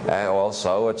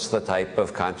 Also, it's the type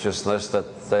of consciousness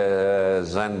that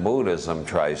Zen Buddhism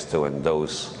tries to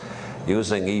induce.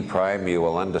 Using E prime, you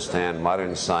will understand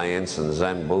modern science and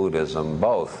Zen Buddhism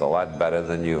both a lot better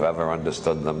than you've ever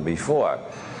understood them before.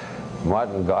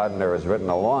 Martin Gardner has written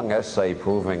a long essay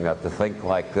proving that to think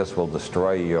like this will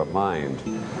destroy your mind.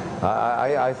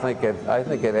 I think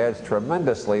it adds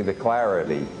tremendously to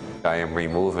clarity. I am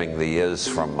removing the is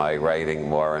from my writing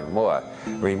more and more.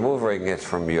 Removing it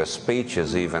from your speech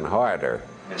is even harder.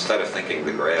 Instead of thinking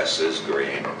the grass is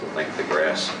green, to think the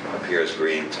grass appears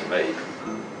green to me.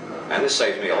 And this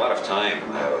saves me a lot of time,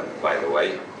 by the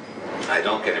way. I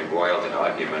don't get embroiled in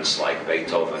arguments like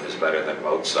Beethoven is better than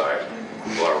Mozart,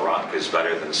 or rock is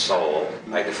better than soul.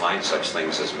 I define such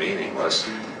things as meaningless.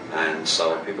 And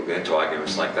so when people get into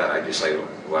arguments like that, I just say,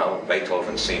 well,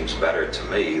 Beethoven seems better to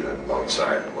me than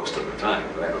Mozart most of the time.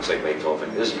 But I don't say Beethoven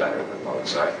is better than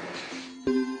Mozart.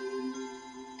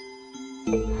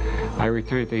 I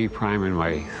return to E prime in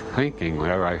my thinking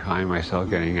whenever I find myself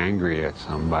getting angry at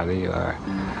somebody, or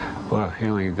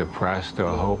feeling depressed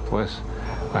or hopeless,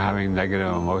 or having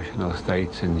negative emotional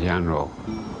states in general.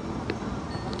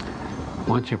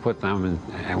 Once you put them in,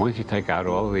 and once you take out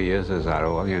all the is's out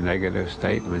of all your negative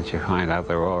statements, you find out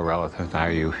they're all relative to how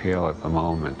you feel at the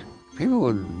moment. People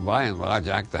would, by and large,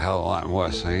 act the hell a lot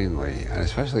more sanely, and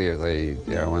especially if they,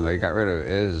 when they got rid of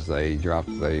is, they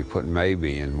put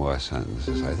maybe in more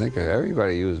sentences. I think if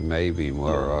everybody used maybe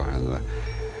more often,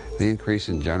 the increase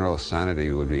in general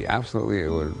sanity would be absolutely,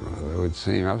 it would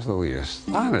seem absolutely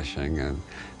astonishing and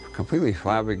completely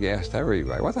flabbergasted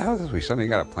everybody. What the hell is this? We suddenly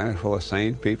got a planet full of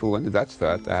sane people? When did that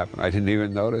start to happen? I didn't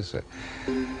even notice it.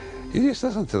 You just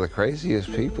listen to the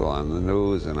craziest people on the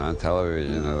news and on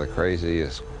television, or the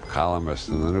craziest columnists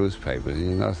in the newspapers.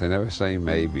 You notice they never say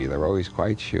maybe. They're always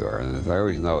quite sure. And they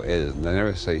always know is. And they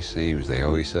never say seems. They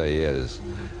always say is.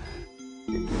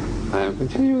 I am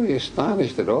continually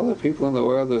astonished at all the people in the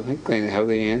world who think they have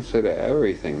the answer to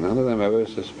everything. None of them ever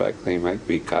suspect they might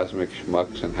be cosmic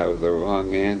schmucks and have the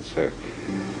wrong answer.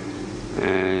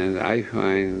 And I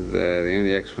find that the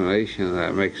only explanation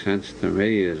that makes sense to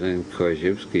me is in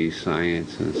Korzybski's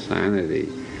Science and Sanity.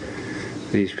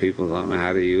 These people don't know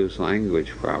how to use language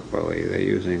properly. They're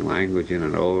using language in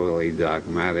an overly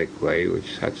dogmatic way,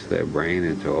 which sets their brain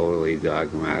into overly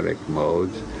dogmatic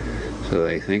modes. So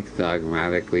they think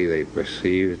dogmatically, they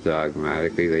perceive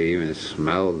dogmatically, they even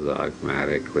smell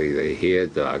dogmatically, they hear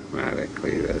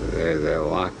dogmatically. They're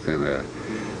locked in a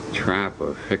trap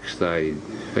of fixed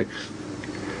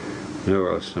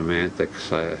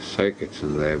neurosemantic circuits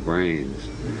in their brains.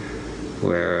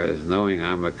 Whereas knowing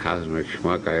I'm a cosmic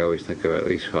schmuck, I always think of at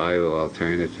least 5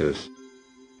 alternatives.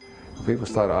 People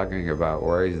start arguing about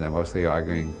words, they're mostly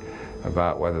arguing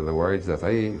about whether the words that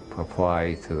they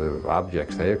apply to the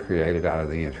objects they have created out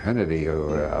of the infinity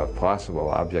of possible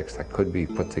objects that could be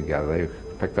put together.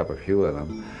 They've picked up a few of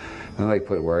them, then they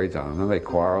put words on them, then they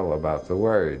quarrel about the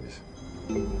words.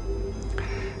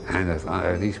 And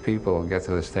if these people get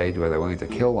to the stage where they're willing to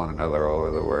kill one another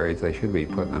over the words, they should be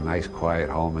put in a nice quiet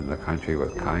home in the country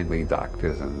with kindly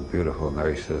doctors and beautiful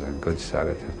nurses and good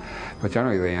sedatives. But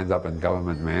generally they end up in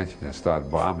government mansions and start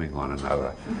bombing one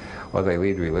another. Or they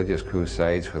lead religious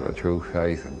crusades for the true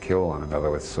faith and kill one another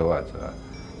with swords or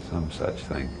some such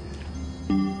thing.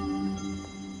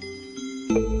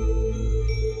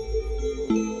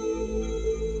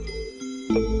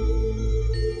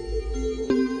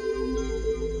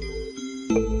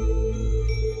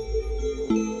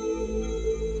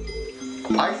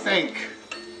 I think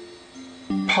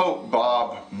Pope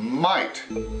Bob might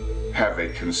have a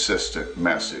consistent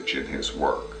message in his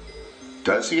work.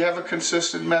 Does he have a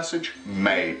consistent message?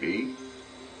 Maybe.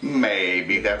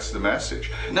 Maybe that's the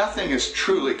message. Nothing is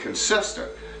truly consistent.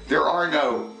 There are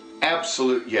no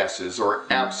absolute yeses or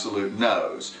absolute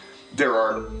nos. There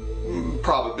are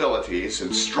probabilities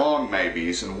and strong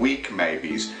maybes and weak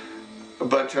maybes.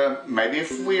 But maybe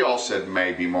if we all said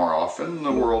maybe more often,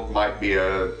 the world might be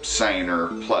a saner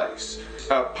place.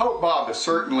 Pope Bob has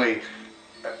certainly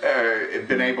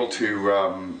been able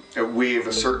to weave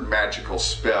a certain magical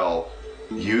spell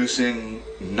using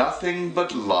nothing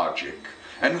but logic.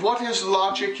 And what is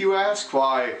logic, you ask?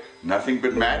 Why, nothing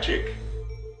but magic.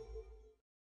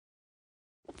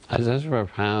 As Ezra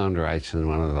Pound writes in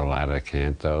one of the latter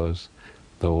cantos,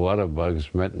 the water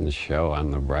bug's mittens show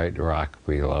on the bright rock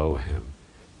below him.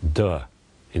 Duh,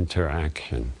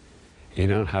 interaction. You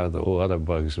don't have the water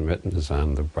bug's mittens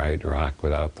on the bright rock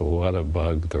without the water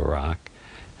bug, the rock,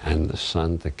 and the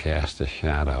sun to cast a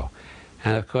shadow.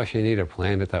 And of course you need a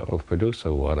planet that will produce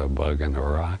a water bug and a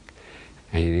rock,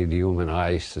 and you need human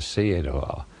eyes to see it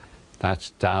all.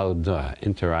 That's Tao De,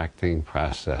 interacting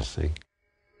processing.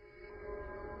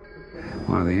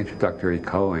 One of the introductory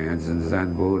koans in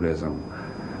Zen Buddhism.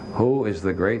 Who is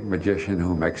the great magician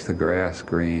who makes the grass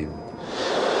green?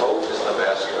 Who is the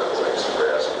master who makes the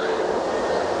grass green?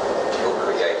 Who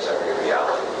creates every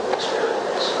reality you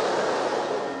experience?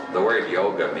 The word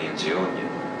yoga means union.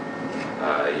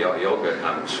 Yoga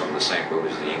comes from the same root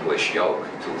as the English yoke,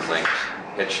 two things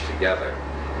hitched together.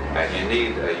 And you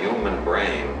need a human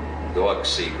brain. Dogs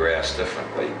see grass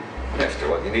differently.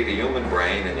 After all, you need a human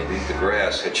brain and you need the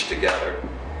grass hitched together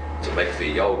to make the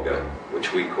yoga,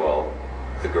 which we call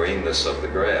the greenness of the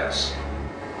grass.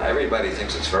 Now, everybody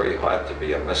thinks it's very hard to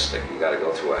be a mystic. You got to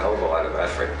go through a hell of a lot of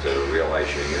effort to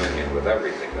realize your union with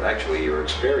everything. But actually, you're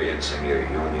experiencing your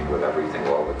union with everything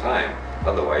all the time.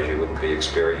 Otherwise, you wouldn't be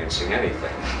experiencing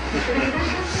anything.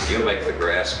 You make the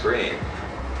grass green.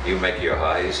 You make your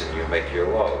highs and you make your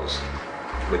lows.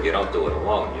 But you don't do it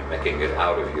alone. You're making it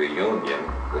out of your union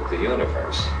with the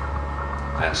universe.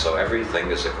 And so everything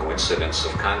is a coincidence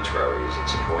of contraries.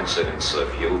 It's a coincidence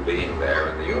of you being there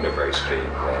and the universe being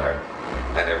there.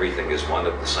 And everything is one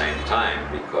at the same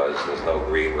time, because there's no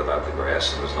green without the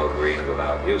grass and there's no green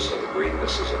without you. So the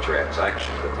greenness is a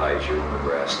transaction that ties you and the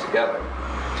grass together.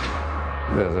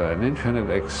 There's an infinite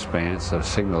expanse of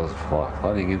signals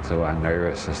flooding into our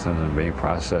nervous systems and being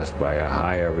processed by a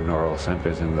higher neural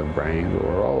centers in the brain.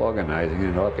 We're all organizing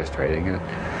and orchestrating it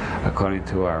according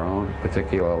to our own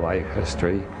particular life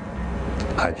history,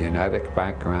 our genetic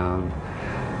background,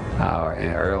 our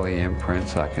early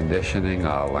imprints, our conditioning,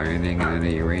 our learning, and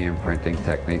any re-imprinting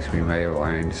techniques we may have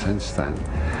learned since then.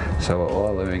 So we're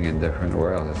all living in different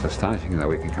worlds. It's astonishing that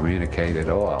we can communicate at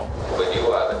all. But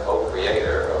you are the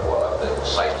co-creator of the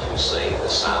sight you see, the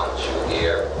sounds you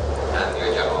hear, and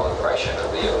your general impression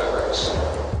of the universe.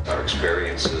 Our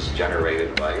experience is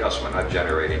generated by us. We're not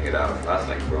generating it out of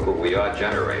nothing, but we are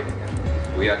generating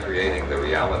it. We are creating the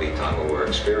reality tunnel we're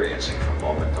experiencing from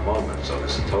moment to moment. So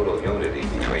there's a total unity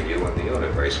between you and the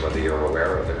universe, whether you're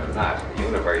aware of it or not. The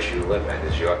universe you live in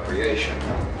is your creation.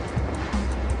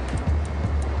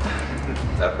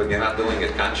 But you're not doing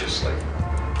it consciously.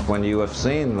 When you have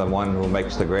seen the one who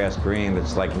makes the grass green,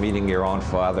 it's like meeting your own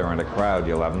father in a crowd.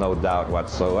 You'll have no doubt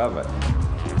whatsoever.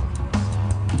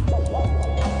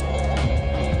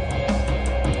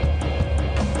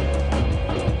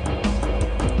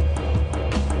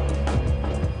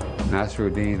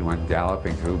 Nasruddin went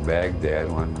galloping through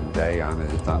Baghdad one day on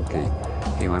his donkey.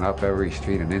 He went up every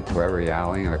street and into every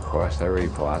alley and across every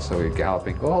plaza. He was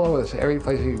galloping all over this, every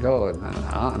place he could go, an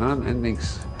unending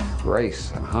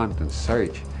race and hunt and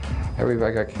search.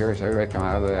 Everybody got curious, everybody came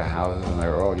out of their houses and they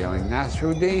were all yelling,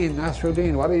 Nasruddin,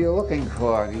 Nasruddin, what are you looking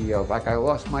for? And he yelled back, I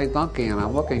lost my donkey and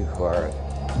I'm looking for it.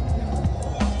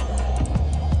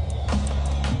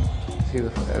 See,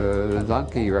 the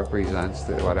donkey represents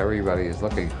what everybody is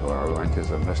looking for who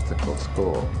enters a mystical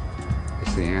school.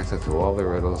 It's the answer to all the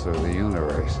riddles of the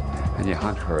universe. And you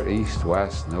hunt for it east,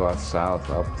 west, north, south,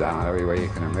 up, down, every way you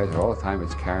can imagine. All the time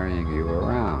it's carrying you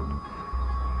around.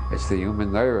 It's the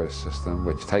human nervous system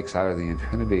which takes out of the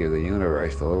infinity of the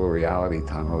universe the little reality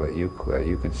tunnel that you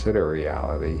consider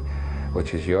reality,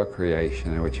 which is your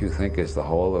creation and which you think is the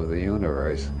whole of the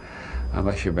universe.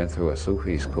 Unless you've been through a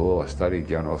Sufi school or studied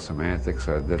general semantics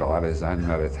or did a lot of Zen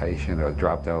meditation or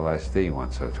dropped LSD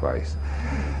once or twice,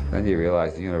 then you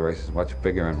realize the universe is much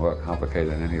bigger and more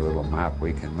complicated than any little map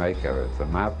we can make of it. The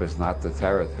map is not the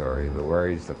territory. The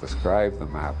words that describe the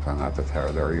map are not the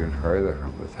territory, even further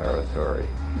from the territory.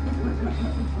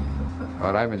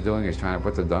 What I've been doing is trying to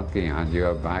put the donkey on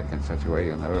your back in such a way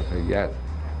you'll never forget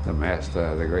the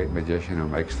master, the great magician who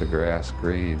makes the grass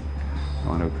green, the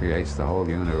one who creates the whole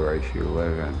universe you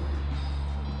live in.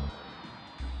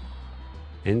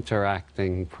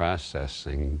 Interacting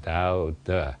processing, Tao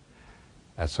De.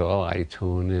 That's all I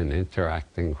tune in,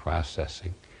 interacting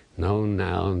processing. No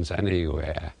nouns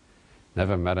anywhere.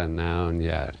 Never met a noun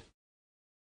yet.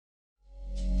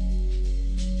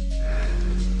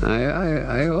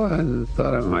 I often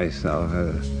thought of myself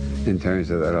in terms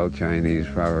of that old Chinese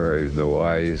proverb, the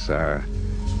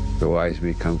wise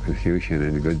become Confucian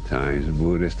in good times,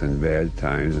 Buddhist in bad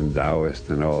times, and Taoist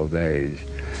in old age.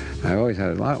 I always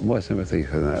had a lot more sympathy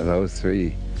for those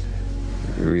three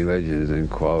religions, in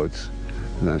quotes,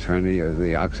 than for any of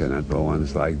the Occidental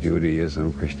ones like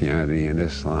Judaism, Christianity, and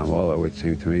Islam, all of which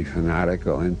seem to me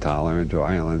fanatical, intolerant,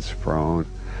 violence-prone.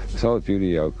 This whole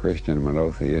Judeo-Christian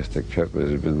monotheistic trip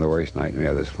has been the worst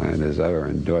nightmare this planet has ever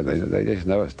endured. They just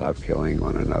never stop killing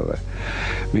one another.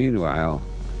 Meanwhile,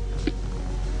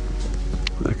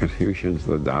 The Confucians,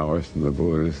 the Taoists, and the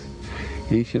Buddhists,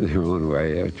 each in their own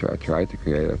way have tried to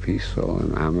create a peaceful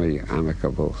and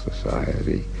amicable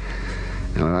society.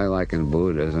 And what I like in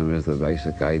Buddhism is the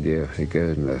basic idea of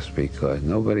forgiveness, because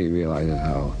nobody realizes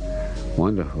how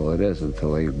wonderful it is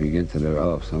until they begin to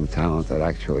develop some talent at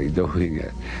actually doing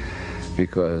it.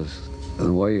 Because the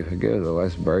more you forgive, the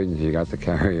less burdens you got to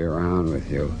carry around with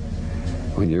you.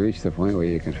 When you reach the point where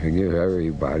you can forgive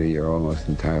everybody, you're almost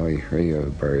entirely free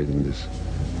of burdens.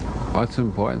 What's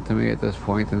important to me at this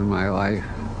point in my life?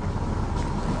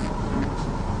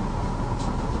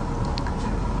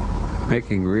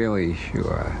 Making really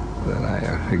sure that I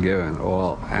have forgiven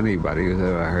anybody who's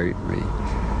ever hurt me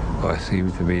or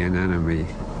seemed to be an enemy.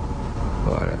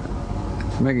 But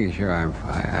making sure I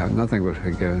have nothing but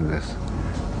forgiveness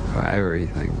for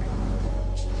everything.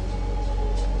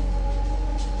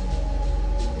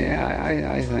 Yeah,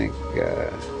 I think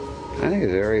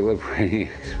it's a very liberating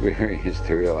experience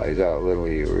to realize how little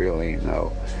you really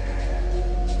know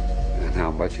and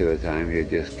how much of the time you're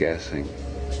just guessing.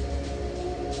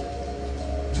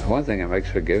 One thing that makes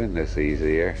forgiveness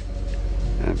easier,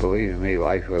 and believe me,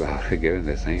 life without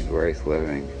forgiveness ain't worth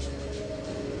living.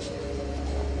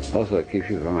 Also, it keeps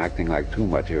you from acting like too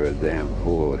much of a damn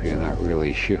fool if you're not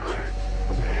really sure.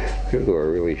 People who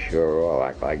are really sure all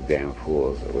act like damn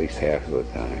fools at least half of the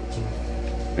time.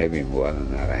 Maybe more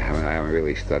than that. I haven't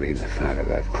really studied the matter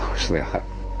that closely. I'll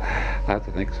have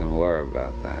to think some more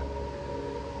about that.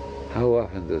 How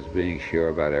often does being sure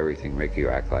about everything make you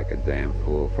act like a damn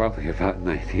fool? Probably about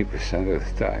 90% of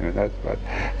the time, and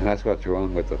that's what's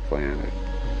wrong with the planet.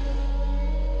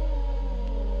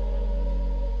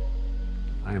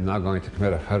 I am now going to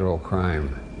commit a federal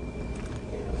crime.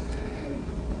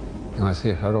 You want to see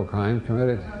a federal crime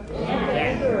committed?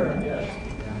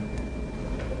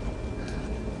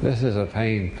 This is a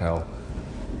pain pill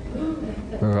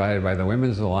provided by the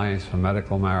Women's Alliance for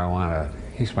Medical Marijuana.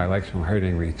 Keeps my legs from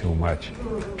hurting me too much.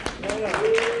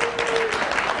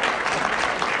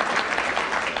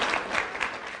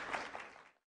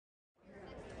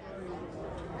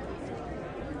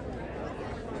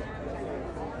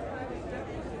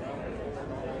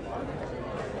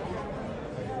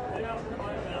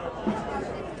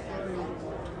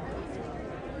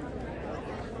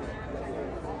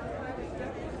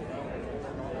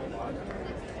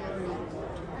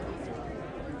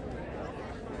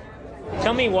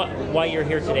 Tell me why you're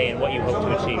here today and what you hope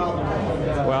to achieve.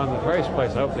 Well, in the first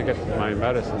place, I hope to get my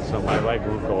medicine so my leg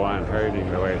won't go on hurting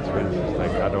the way it's been since I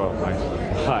cut off my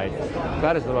supply.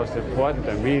 That is the most important,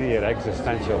 immediate,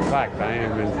 existential fact. I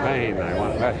am in pain. I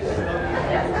want medicine.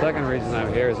 The second reason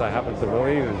I'm here is I happen to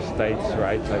believe in states'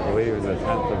 rights. I believe in the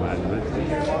 10th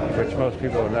Amendment, which most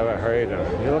people have never heard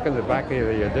of. If you look in the back of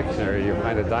your dictionary, you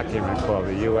find a document called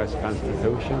the U.S.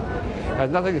 Constitution. It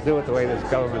has nothing to do with the way this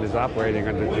government is operating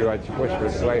under George Bush,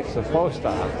 but the way it's supposed to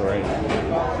operate.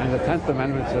 And the 10th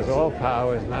Amendment says all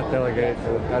powers not delegated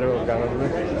to the federal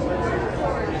government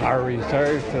are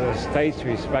reserved to the states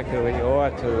respectively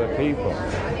or to the people.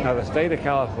 Now the state of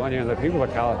California and the people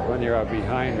of California are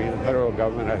behind me. The federal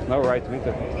government has no right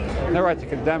to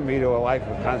condemn me to a life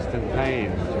of constant pain,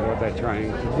 which is what they're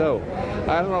trying to do.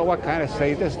 I don't know what kind of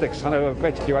sadistic son of a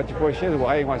bitch George Bush is,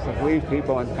 why he wants to leave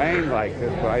people in pain like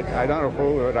this, but I don't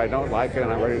approve of it, I don't like it,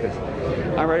 and I'm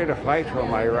ready to fight for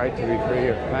my right to be free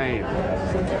of pain.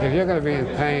 If you're going to be in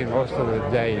pain most of the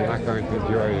day, you're not going to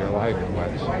enjoy your life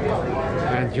much.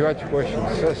 And George Bush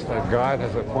insists that God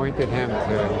has appointed him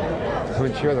to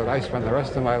ensure that I spend the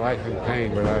rest of my life in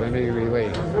pain without any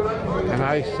relief. And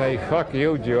I say, fuck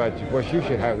you, George Bush, you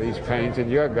should have these pains in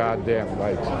your goddamn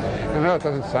lives. I know it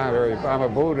doesn't sound very, I'm a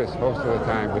Buddhist most of the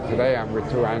time, but today I'm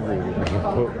too angry to be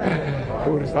a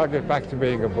Buddhist. I'll get back to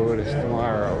being a Buddhist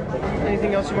tomorrow.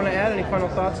 Anything else you want to add? Any final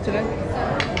thoughts today?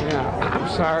 Yeah, I'm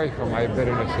sorry for my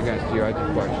bitterness against George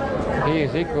Bush. He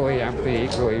is equally empty,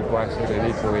 equally blessed, and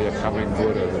equally a coming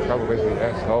Buddha. The trouble is the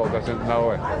asshole doesn't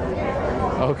know it.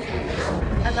 Okay.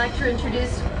 I'd like to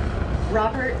introduce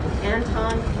Robert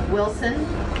Anton Wilson,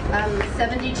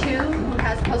 72, who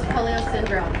has post-polio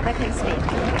syndrome. That makes me.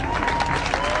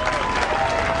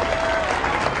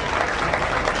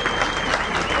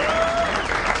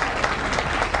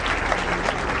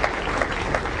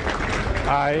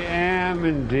 I am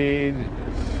indeed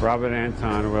Robert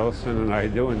Anton Wilson, and I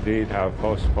do indeed have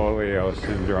post-polio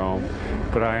syndrome,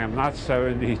 but I am not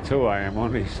 72, I am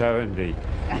only 70.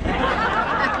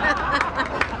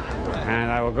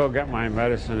 And I will go get my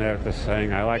medicine after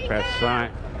saying I like that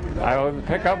sign. I will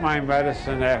pick up my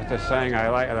medicine after saying I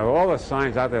like it. Of all the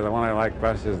signs out there, the one I like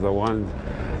best is the one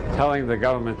telling the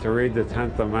government to read the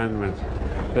 10th Amendment.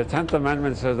 The 10th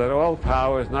Amendment says that all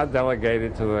powers not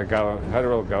delegated to the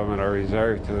federal government are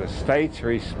reserved to the states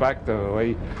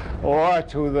respectively or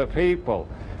to the people.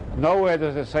 Nowhere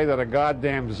does it say that a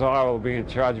goddamn czar will be in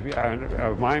charge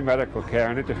of my medical care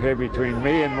and interfere between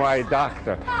me and my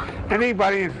doctor.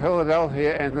 Anybody in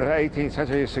Philadelphia in the 18th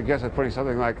century suggested putting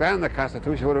something like that in the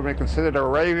Constitution would have been considered a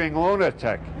raving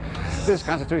lunatic. This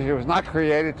Constitution was not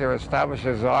created to establish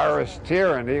a czarist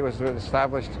tyranny. It was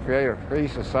established to create a free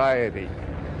society.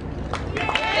 Now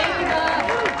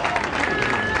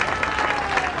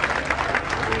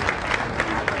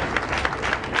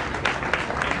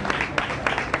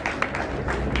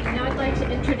I'd like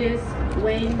to introduce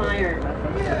Wayne Meyer.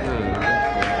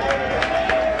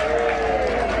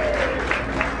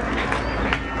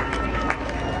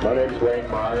 My name is Wayne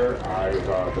Meyer.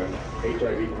 I've been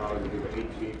HIV positive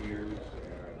 18 years.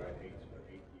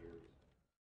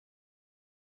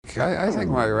 I think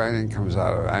my writing comes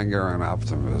out of anger and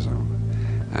optimism.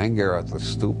 Anger at the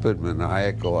stupid,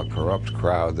 maniacal, or corrupt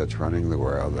crowd that's running the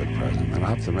world at present, and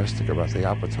optimistic about the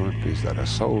opportunities that are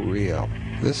so real.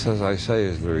 This, as I say,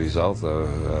 is the result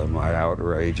of my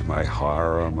outrage, my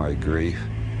horror, my grief,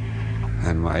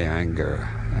 and my anger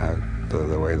at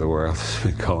the way the world has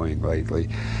been going lately,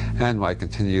 and my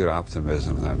continued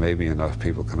optimism that maybe enough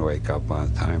people can wake up on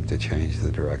time to change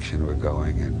the direction we're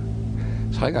going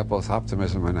in. So I got both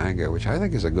optimism and anger, which I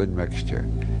think is a good mixture.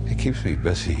 It keeps me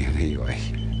busy anyway.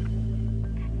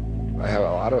 I have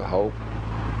a lot of hope.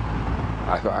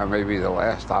 I may be the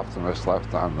last optimist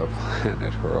left on the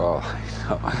planet for all I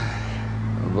know.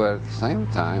 But at the same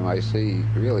time, I see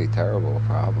really terrible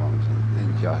problems and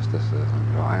injustices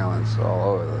and violence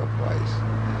all over the place.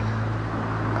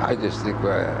 I just think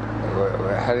we're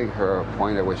heading for a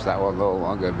point at which that will no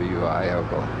longer be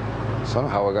viable.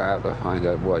 Somehow we're going to have to find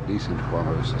a more decent form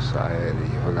of society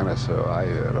if we're going to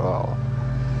survive at all.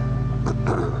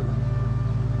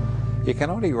 You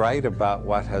can only write about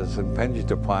what has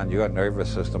impinged upon your nervous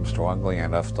system strongly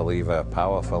enough to leave a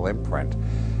powerful imprint.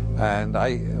 And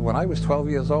when I was 12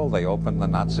 years old, they opened the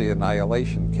Nazi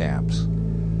annihilation camps.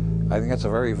 I think it's a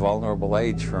very vulnerable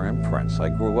age for imprints. I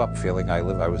grew up feeling I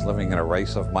was living in a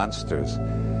race of monsters.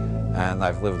 And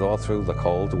I've lived all through the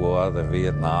Cold War, the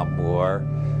Vietnam War,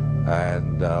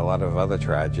 and a lot of other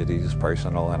tragedies,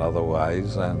 personal and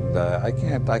otherwise, and I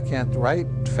can't write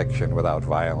fiction without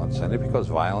violence in it because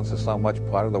violence is so much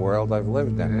part of the world I've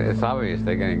lived in. It's obvious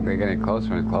they're getting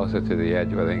closer and closer to the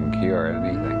edge where they can cure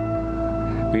anything.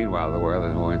 Meanwhile, the world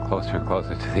is moving closer and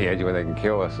closer to the edge where they can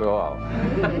kill us all.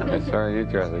 It's very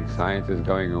interesting. Science is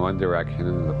going in one direction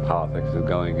and the politics is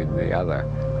going in the other.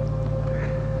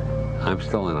 I'm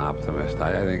still an optimist.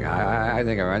 I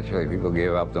think eventually people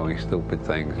give up doing stupid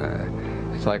things.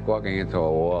 It's like walking into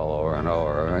a wall over and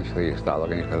over. Eventually you start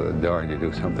looking for the door and you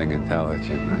do something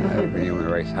intelligent. I think the human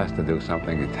race has to do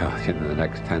something intelligent in the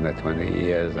next 10 to 20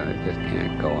 years, and it just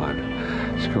can't go on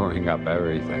screwing up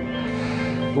everything.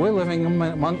 We're living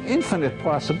among infinite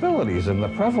possibilities, and the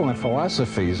prevalent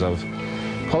philosophies of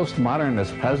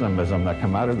postmodernist pessimism that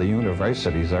come out of the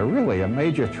universities are really a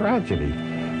major tragedy.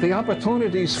 The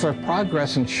opportunities for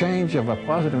progress and change of a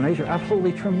positive nature are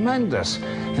absolutely tremendous.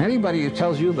 And anybody who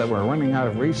tells you that we're running out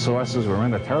of resources, we're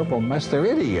in a terrible mess, they're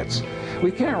idiots. We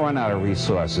can't run out of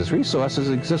resources. Resources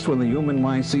exist when the human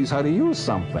mind sees how to use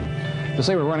something. To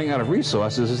say we're running out of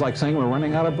resources is like saying we're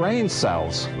running out of brain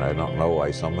cells. I don't know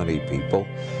why so many people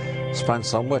spend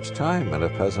so much time in a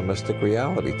pessimistic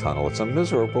reality tunnel. It's a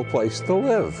miserable place to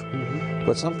live.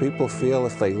 But some people feel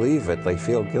if they leave it, they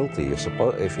feel guilty. If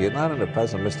you're not in a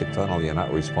pessimistic tunnel, you're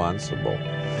not responsible.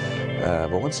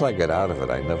 But once I get out of it,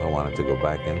 I never wanted to go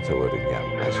back into it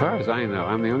again. As far as I know,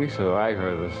 I'm the only survivor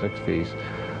of the 60s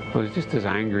who was just as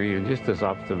angry and just as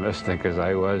optimistic as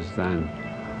I was then.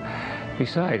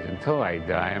 Besides, until I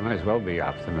die, I might as well be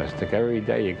optimistic. Every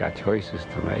day you got choices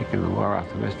to make, and the more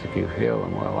optimistic you feel, the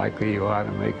more likely you are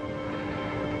to make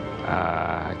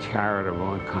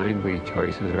charitable and kindly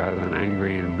choices rather than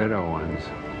angry and bitter ones.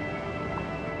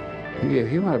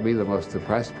 If you want to be the most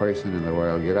depressed person in the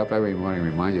world, get up every morning,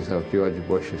 remind yourself George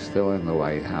Bush is still in the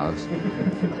White House,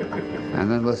 and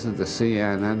then listen to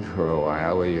CNN for a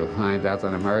while, where you'll find out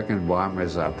that American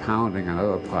bombers are pounding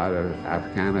another part of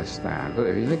Afghanistan.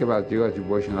 If you think about George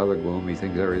Bush and other gloomy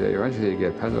things every day, eventually you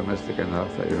get pessimistic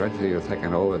enough that eventually you'll take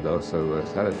an overdose of the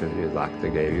sedative your doctor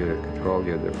gave you to control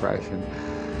your depression.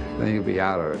 Then you'll be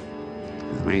out of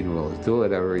it. The main rule is do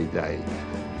it every day.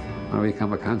 Want to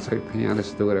become a concert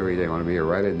pianist? Do it every day. Want to be a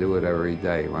writer? Do it every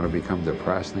day. Want to become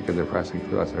depressed? Think of depressing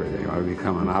thoughts every day. Want to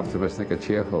become an optimist? Think of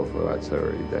cheerful thoughts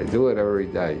every day. Do it every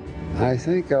day. I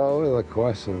think over the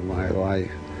course of my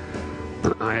life,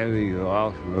 I have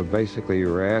evolved from a basically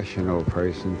rational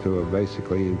person to a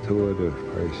basically intuitive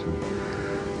person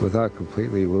without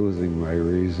completely losing my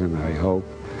reason, I hope.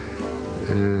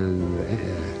 And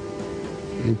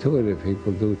intuitive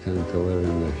people do tend to live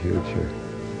in the future.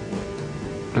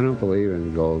 I don't believe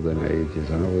in golden ages.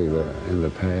 I don't believe in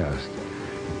the past.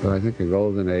 But I think a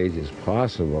golden age is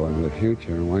possible in the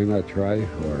future, and why not try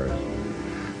for it?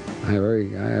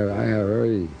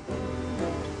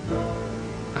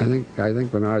 I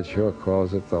think Bernard Shaw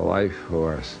calls it the life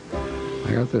force.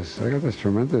 I got this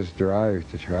tremendous drive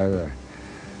to try to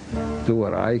do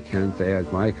what I can to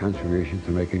add my contribution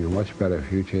to making a much better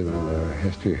future than the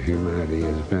history of humanity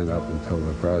has been up until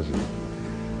the present.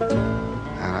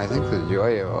 And I think the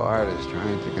joy of art is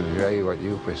trying to convey what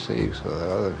you perceive so that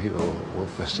other people will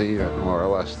perceive it more or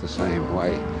less the same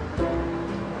way.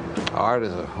 Art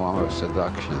is a form of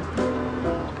seduction.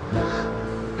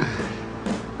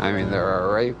 I mean, there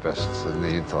are rapists in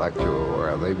the intellectual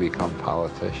world. They become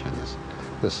politicians.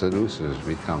 The seducers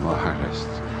become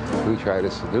artists. We try to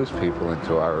seduce people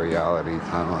into our reality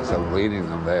tunnel instead of leading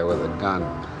them there with a gun.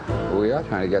 But we are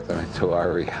trying to get them into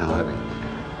our reality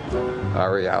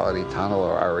tunnel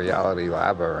or our reality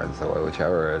labyrinth, or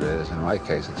whichever it is. In my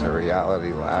case, it's a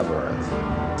reality labyrinth.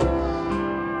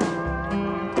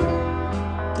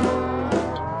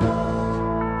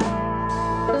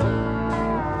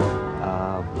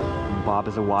 Bob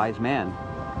is a wise man,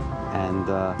 and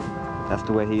that's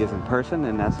the way he is in person,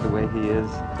 and that's the way he is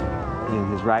in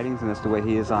his writings, and that's the way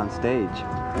he is on stage.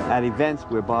 At events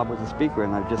where Bob was a speaker,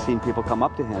 and I've just seen people come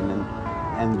up to him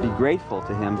and be grateful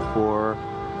to him for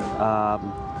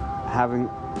having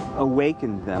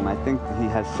awakened them. I think he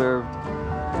has served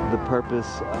the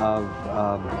purpose of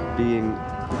being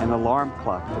an alarm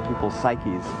clock for people's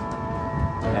psyches,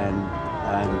 and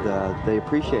they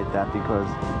appreciate that because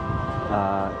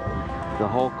the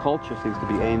whole culture seems to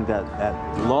be aimed at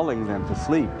lulling them to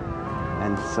sleep.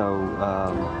 And so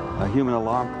a human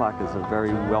alarm clock is a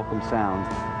very welcome sound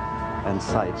and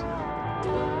sight.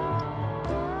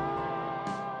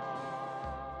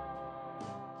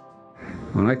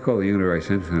 When I call the universe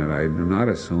infinite, I do not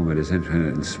assume it is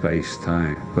infinite in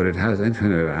space-time, but it has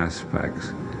infinite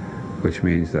aspects, which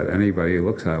means that anybody who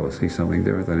looks at it will see something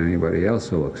different than anybody else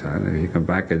who looks at it. If you come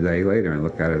back a day later and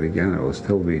look at it again, it will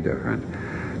still be different.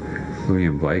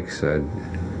 William Blake said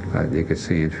that you could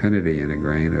see infinity in a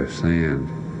grain of sand,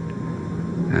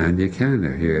 and you can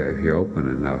if you're open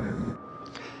enough.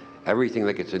 Everything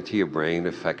that gets into your brain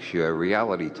affects your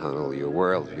reality tunnel, your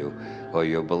worldview, or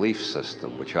your belief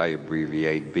system, which I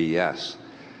abbreviate BS.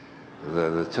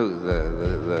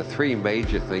 The three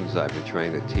major things I've been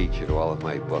trying to teach in all of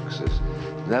my books is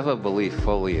never believe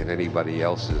fully in anybody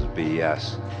else's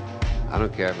BS. I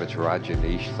don't care if it's Roger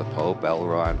Nish, the Pope, L.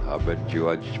 Ron Hubbard,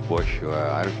 George Bush, or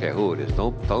I don't care who it is.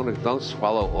 Don't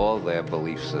swallow all their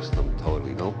belief system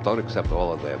totally. Don't accept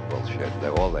all of their bullshit,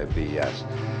 all their BS.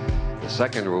 The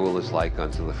second rule is like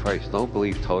unto the first. Don't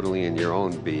believe totally in your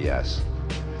own BS,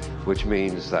 which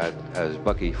means that, as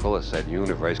Bucky Fuller said, the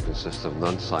universe consists of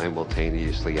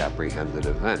non-simultaneously apprehended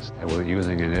events. We're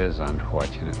using an is,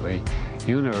 unfortunately.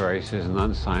 Universe is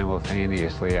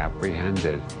non-simultaneously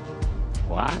apprehended.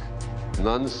 What?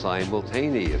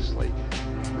 Non-simultaneously.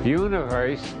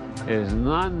 Universe is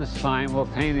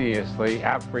non-simultaneously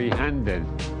apprehended.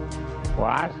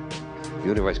 What? The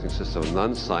universe consists of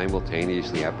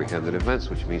non-simultaneously apprehended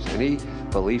events, which means any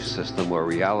belief system or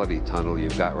reality tunnel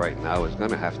you've got right now is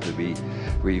going to have to be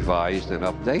revised and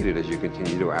updated as you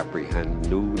continue to apprehend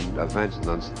new events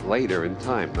later in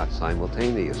time, not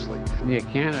simultaneously. You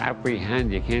can't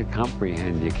apprehend, you can't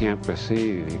comprehend, you can't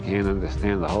perceive, you can't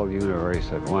understand the whole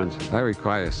universe at once. That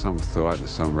requires some thought and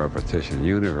some repetition. The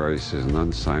universe is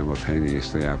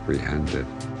non-simultaneously apprehended.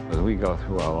 As we go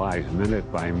through our lives,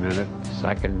 minute by minute,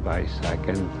 second by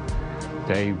second,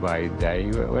 day by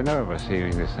day, we're never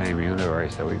perceiving the same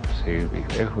universe that we perceived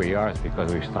before. If we are, it's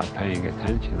because we stopped paying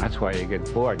attention. That's why you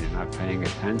get bored, you're not paying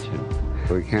attention.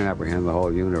 We can't apprehend the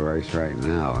whole universe right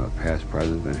now, the past,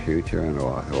 present, and future, and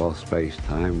all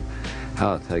space-time.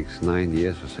 Hell, it takes 9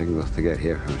 years for signals to get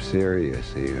here from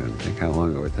Sirius even. Think how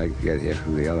long it would take to get here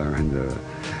from the other end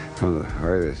from the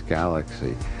furthest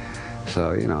galaxy.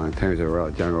 So, you know, in terms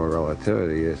of general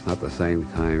relativity, it's not the same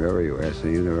time everywhere, so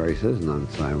the universe is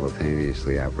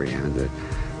non-simultaneously apprehended.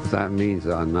 But that means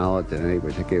our knowledge at any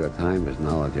particular time is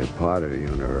knowledge of part of the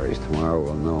universe. Tomorrow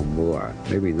we'll know more,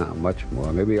 maybe not much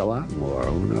more, maybe a lot more,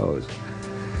 who knows.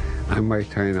 I might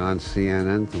turn on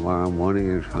CNN tomorrow morning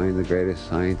and find the greatest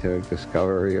scientific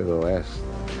discovery of the last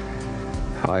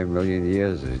 5 million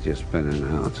years has just been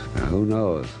announced. Now, who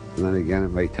knows? And then again,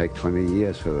 it may take 20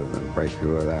 years for the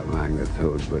breakthrough of that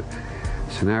magnitude, but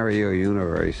scenario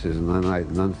universe is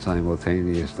none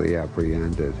simultaneously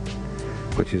apprehended,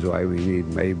 which is why we need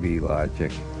maybe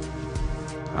logic.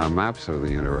 Our maps of the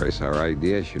universe, our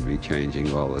ideas should be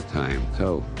changing all the time,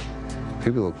 too.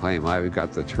 People who claim, I've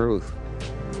got the truth,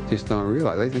 just don't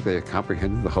realize. They think they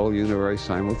comprehended the whole universe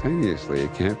simultaneously.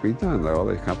 It can't be done. All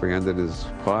they comprehended is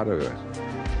part of it.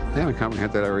 They haven't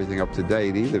comprehended everything up to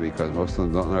date either, because most of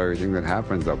them don't know everything that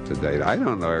happens up to date. I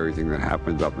don't know everything that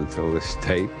happens up until this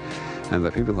date, and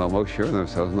the people who are most sure of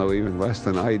themselves know even less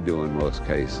than I do in most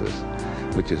cases,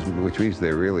 which means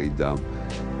they're really dumb.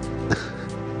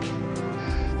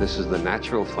 This is the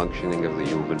natural functioning of the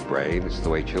human brain. It's the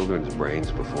way children's brains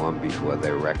perform before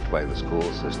they're wrecked by the school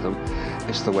system.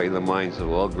 It's the way the minds of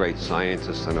all great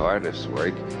scientists and artists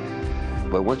work.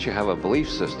 But once you have a belief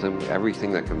system,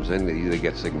 everything that comes in, it either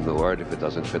gets ignored if it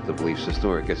doesn't fit the belief system,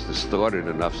 or it gets distorted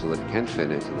enough so that it can fit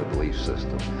into the belief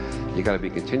system. You got to be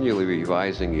continually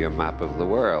revising your map of the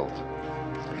world,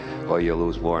 or you'll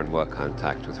lose more and more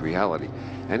contact with reality.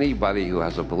 Anybody who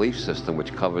has a belief system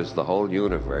which covers the whole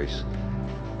universe,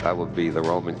 that would be the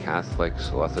Roman Catholics,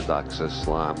 Orthodox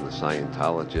Islam, the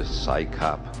Scientologists,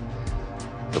 PsyCop,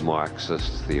 the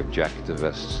Marxists, the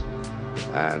Objectivists,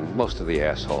 and most of the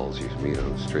assholes you meet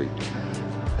on the street.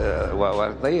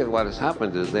 What has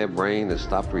happened is their brain has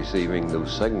stopped receiving new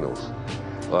signals.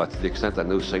 Or to the extent that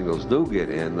new signals do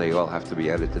get in, they all have to be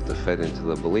edited to fit into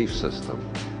the belief system.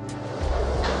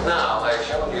 Now, I've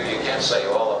shown you can't say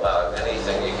all about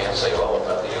anything. You can't say all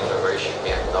about the universe. You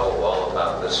can't know all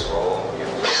about this room. You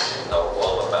can't know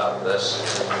all about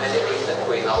this. And yet we think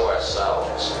we know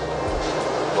ourselves.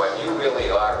 What you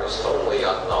really are is totally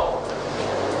unknown,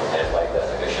 and by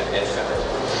definition, infinite.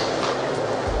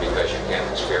 Because you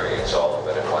can't experience all of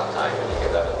it at one time, and you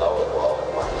can never know it all at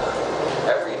one time.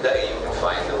 Every day you can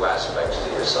find new aspects to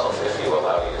yourself if you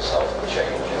allow yourself to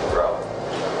change and grow.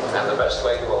 And the best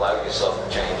way to allow yourself to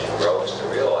change and grow is to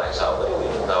realize how little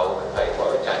you know and pay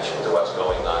more attention to what's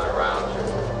going on around you.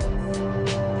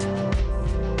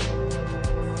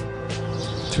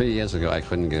 3 years ago, I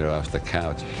couldn't get off the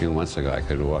couch. A few months ago, I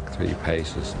could walk 3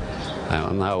 paces.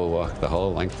 I'll now walk the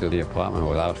whole length of the apartment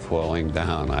without falling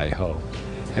down, I hope.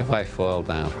 If I fall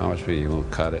down, promise me you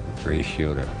won't cut it and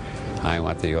reshoot it. I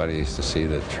want the audience to see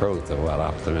the truth of what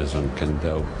optimism can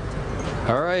do.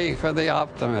 Hooray for the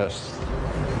optimists!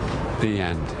 The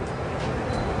end.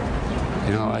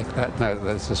 You know, like that. No,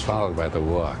 this is followed by the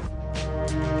walk.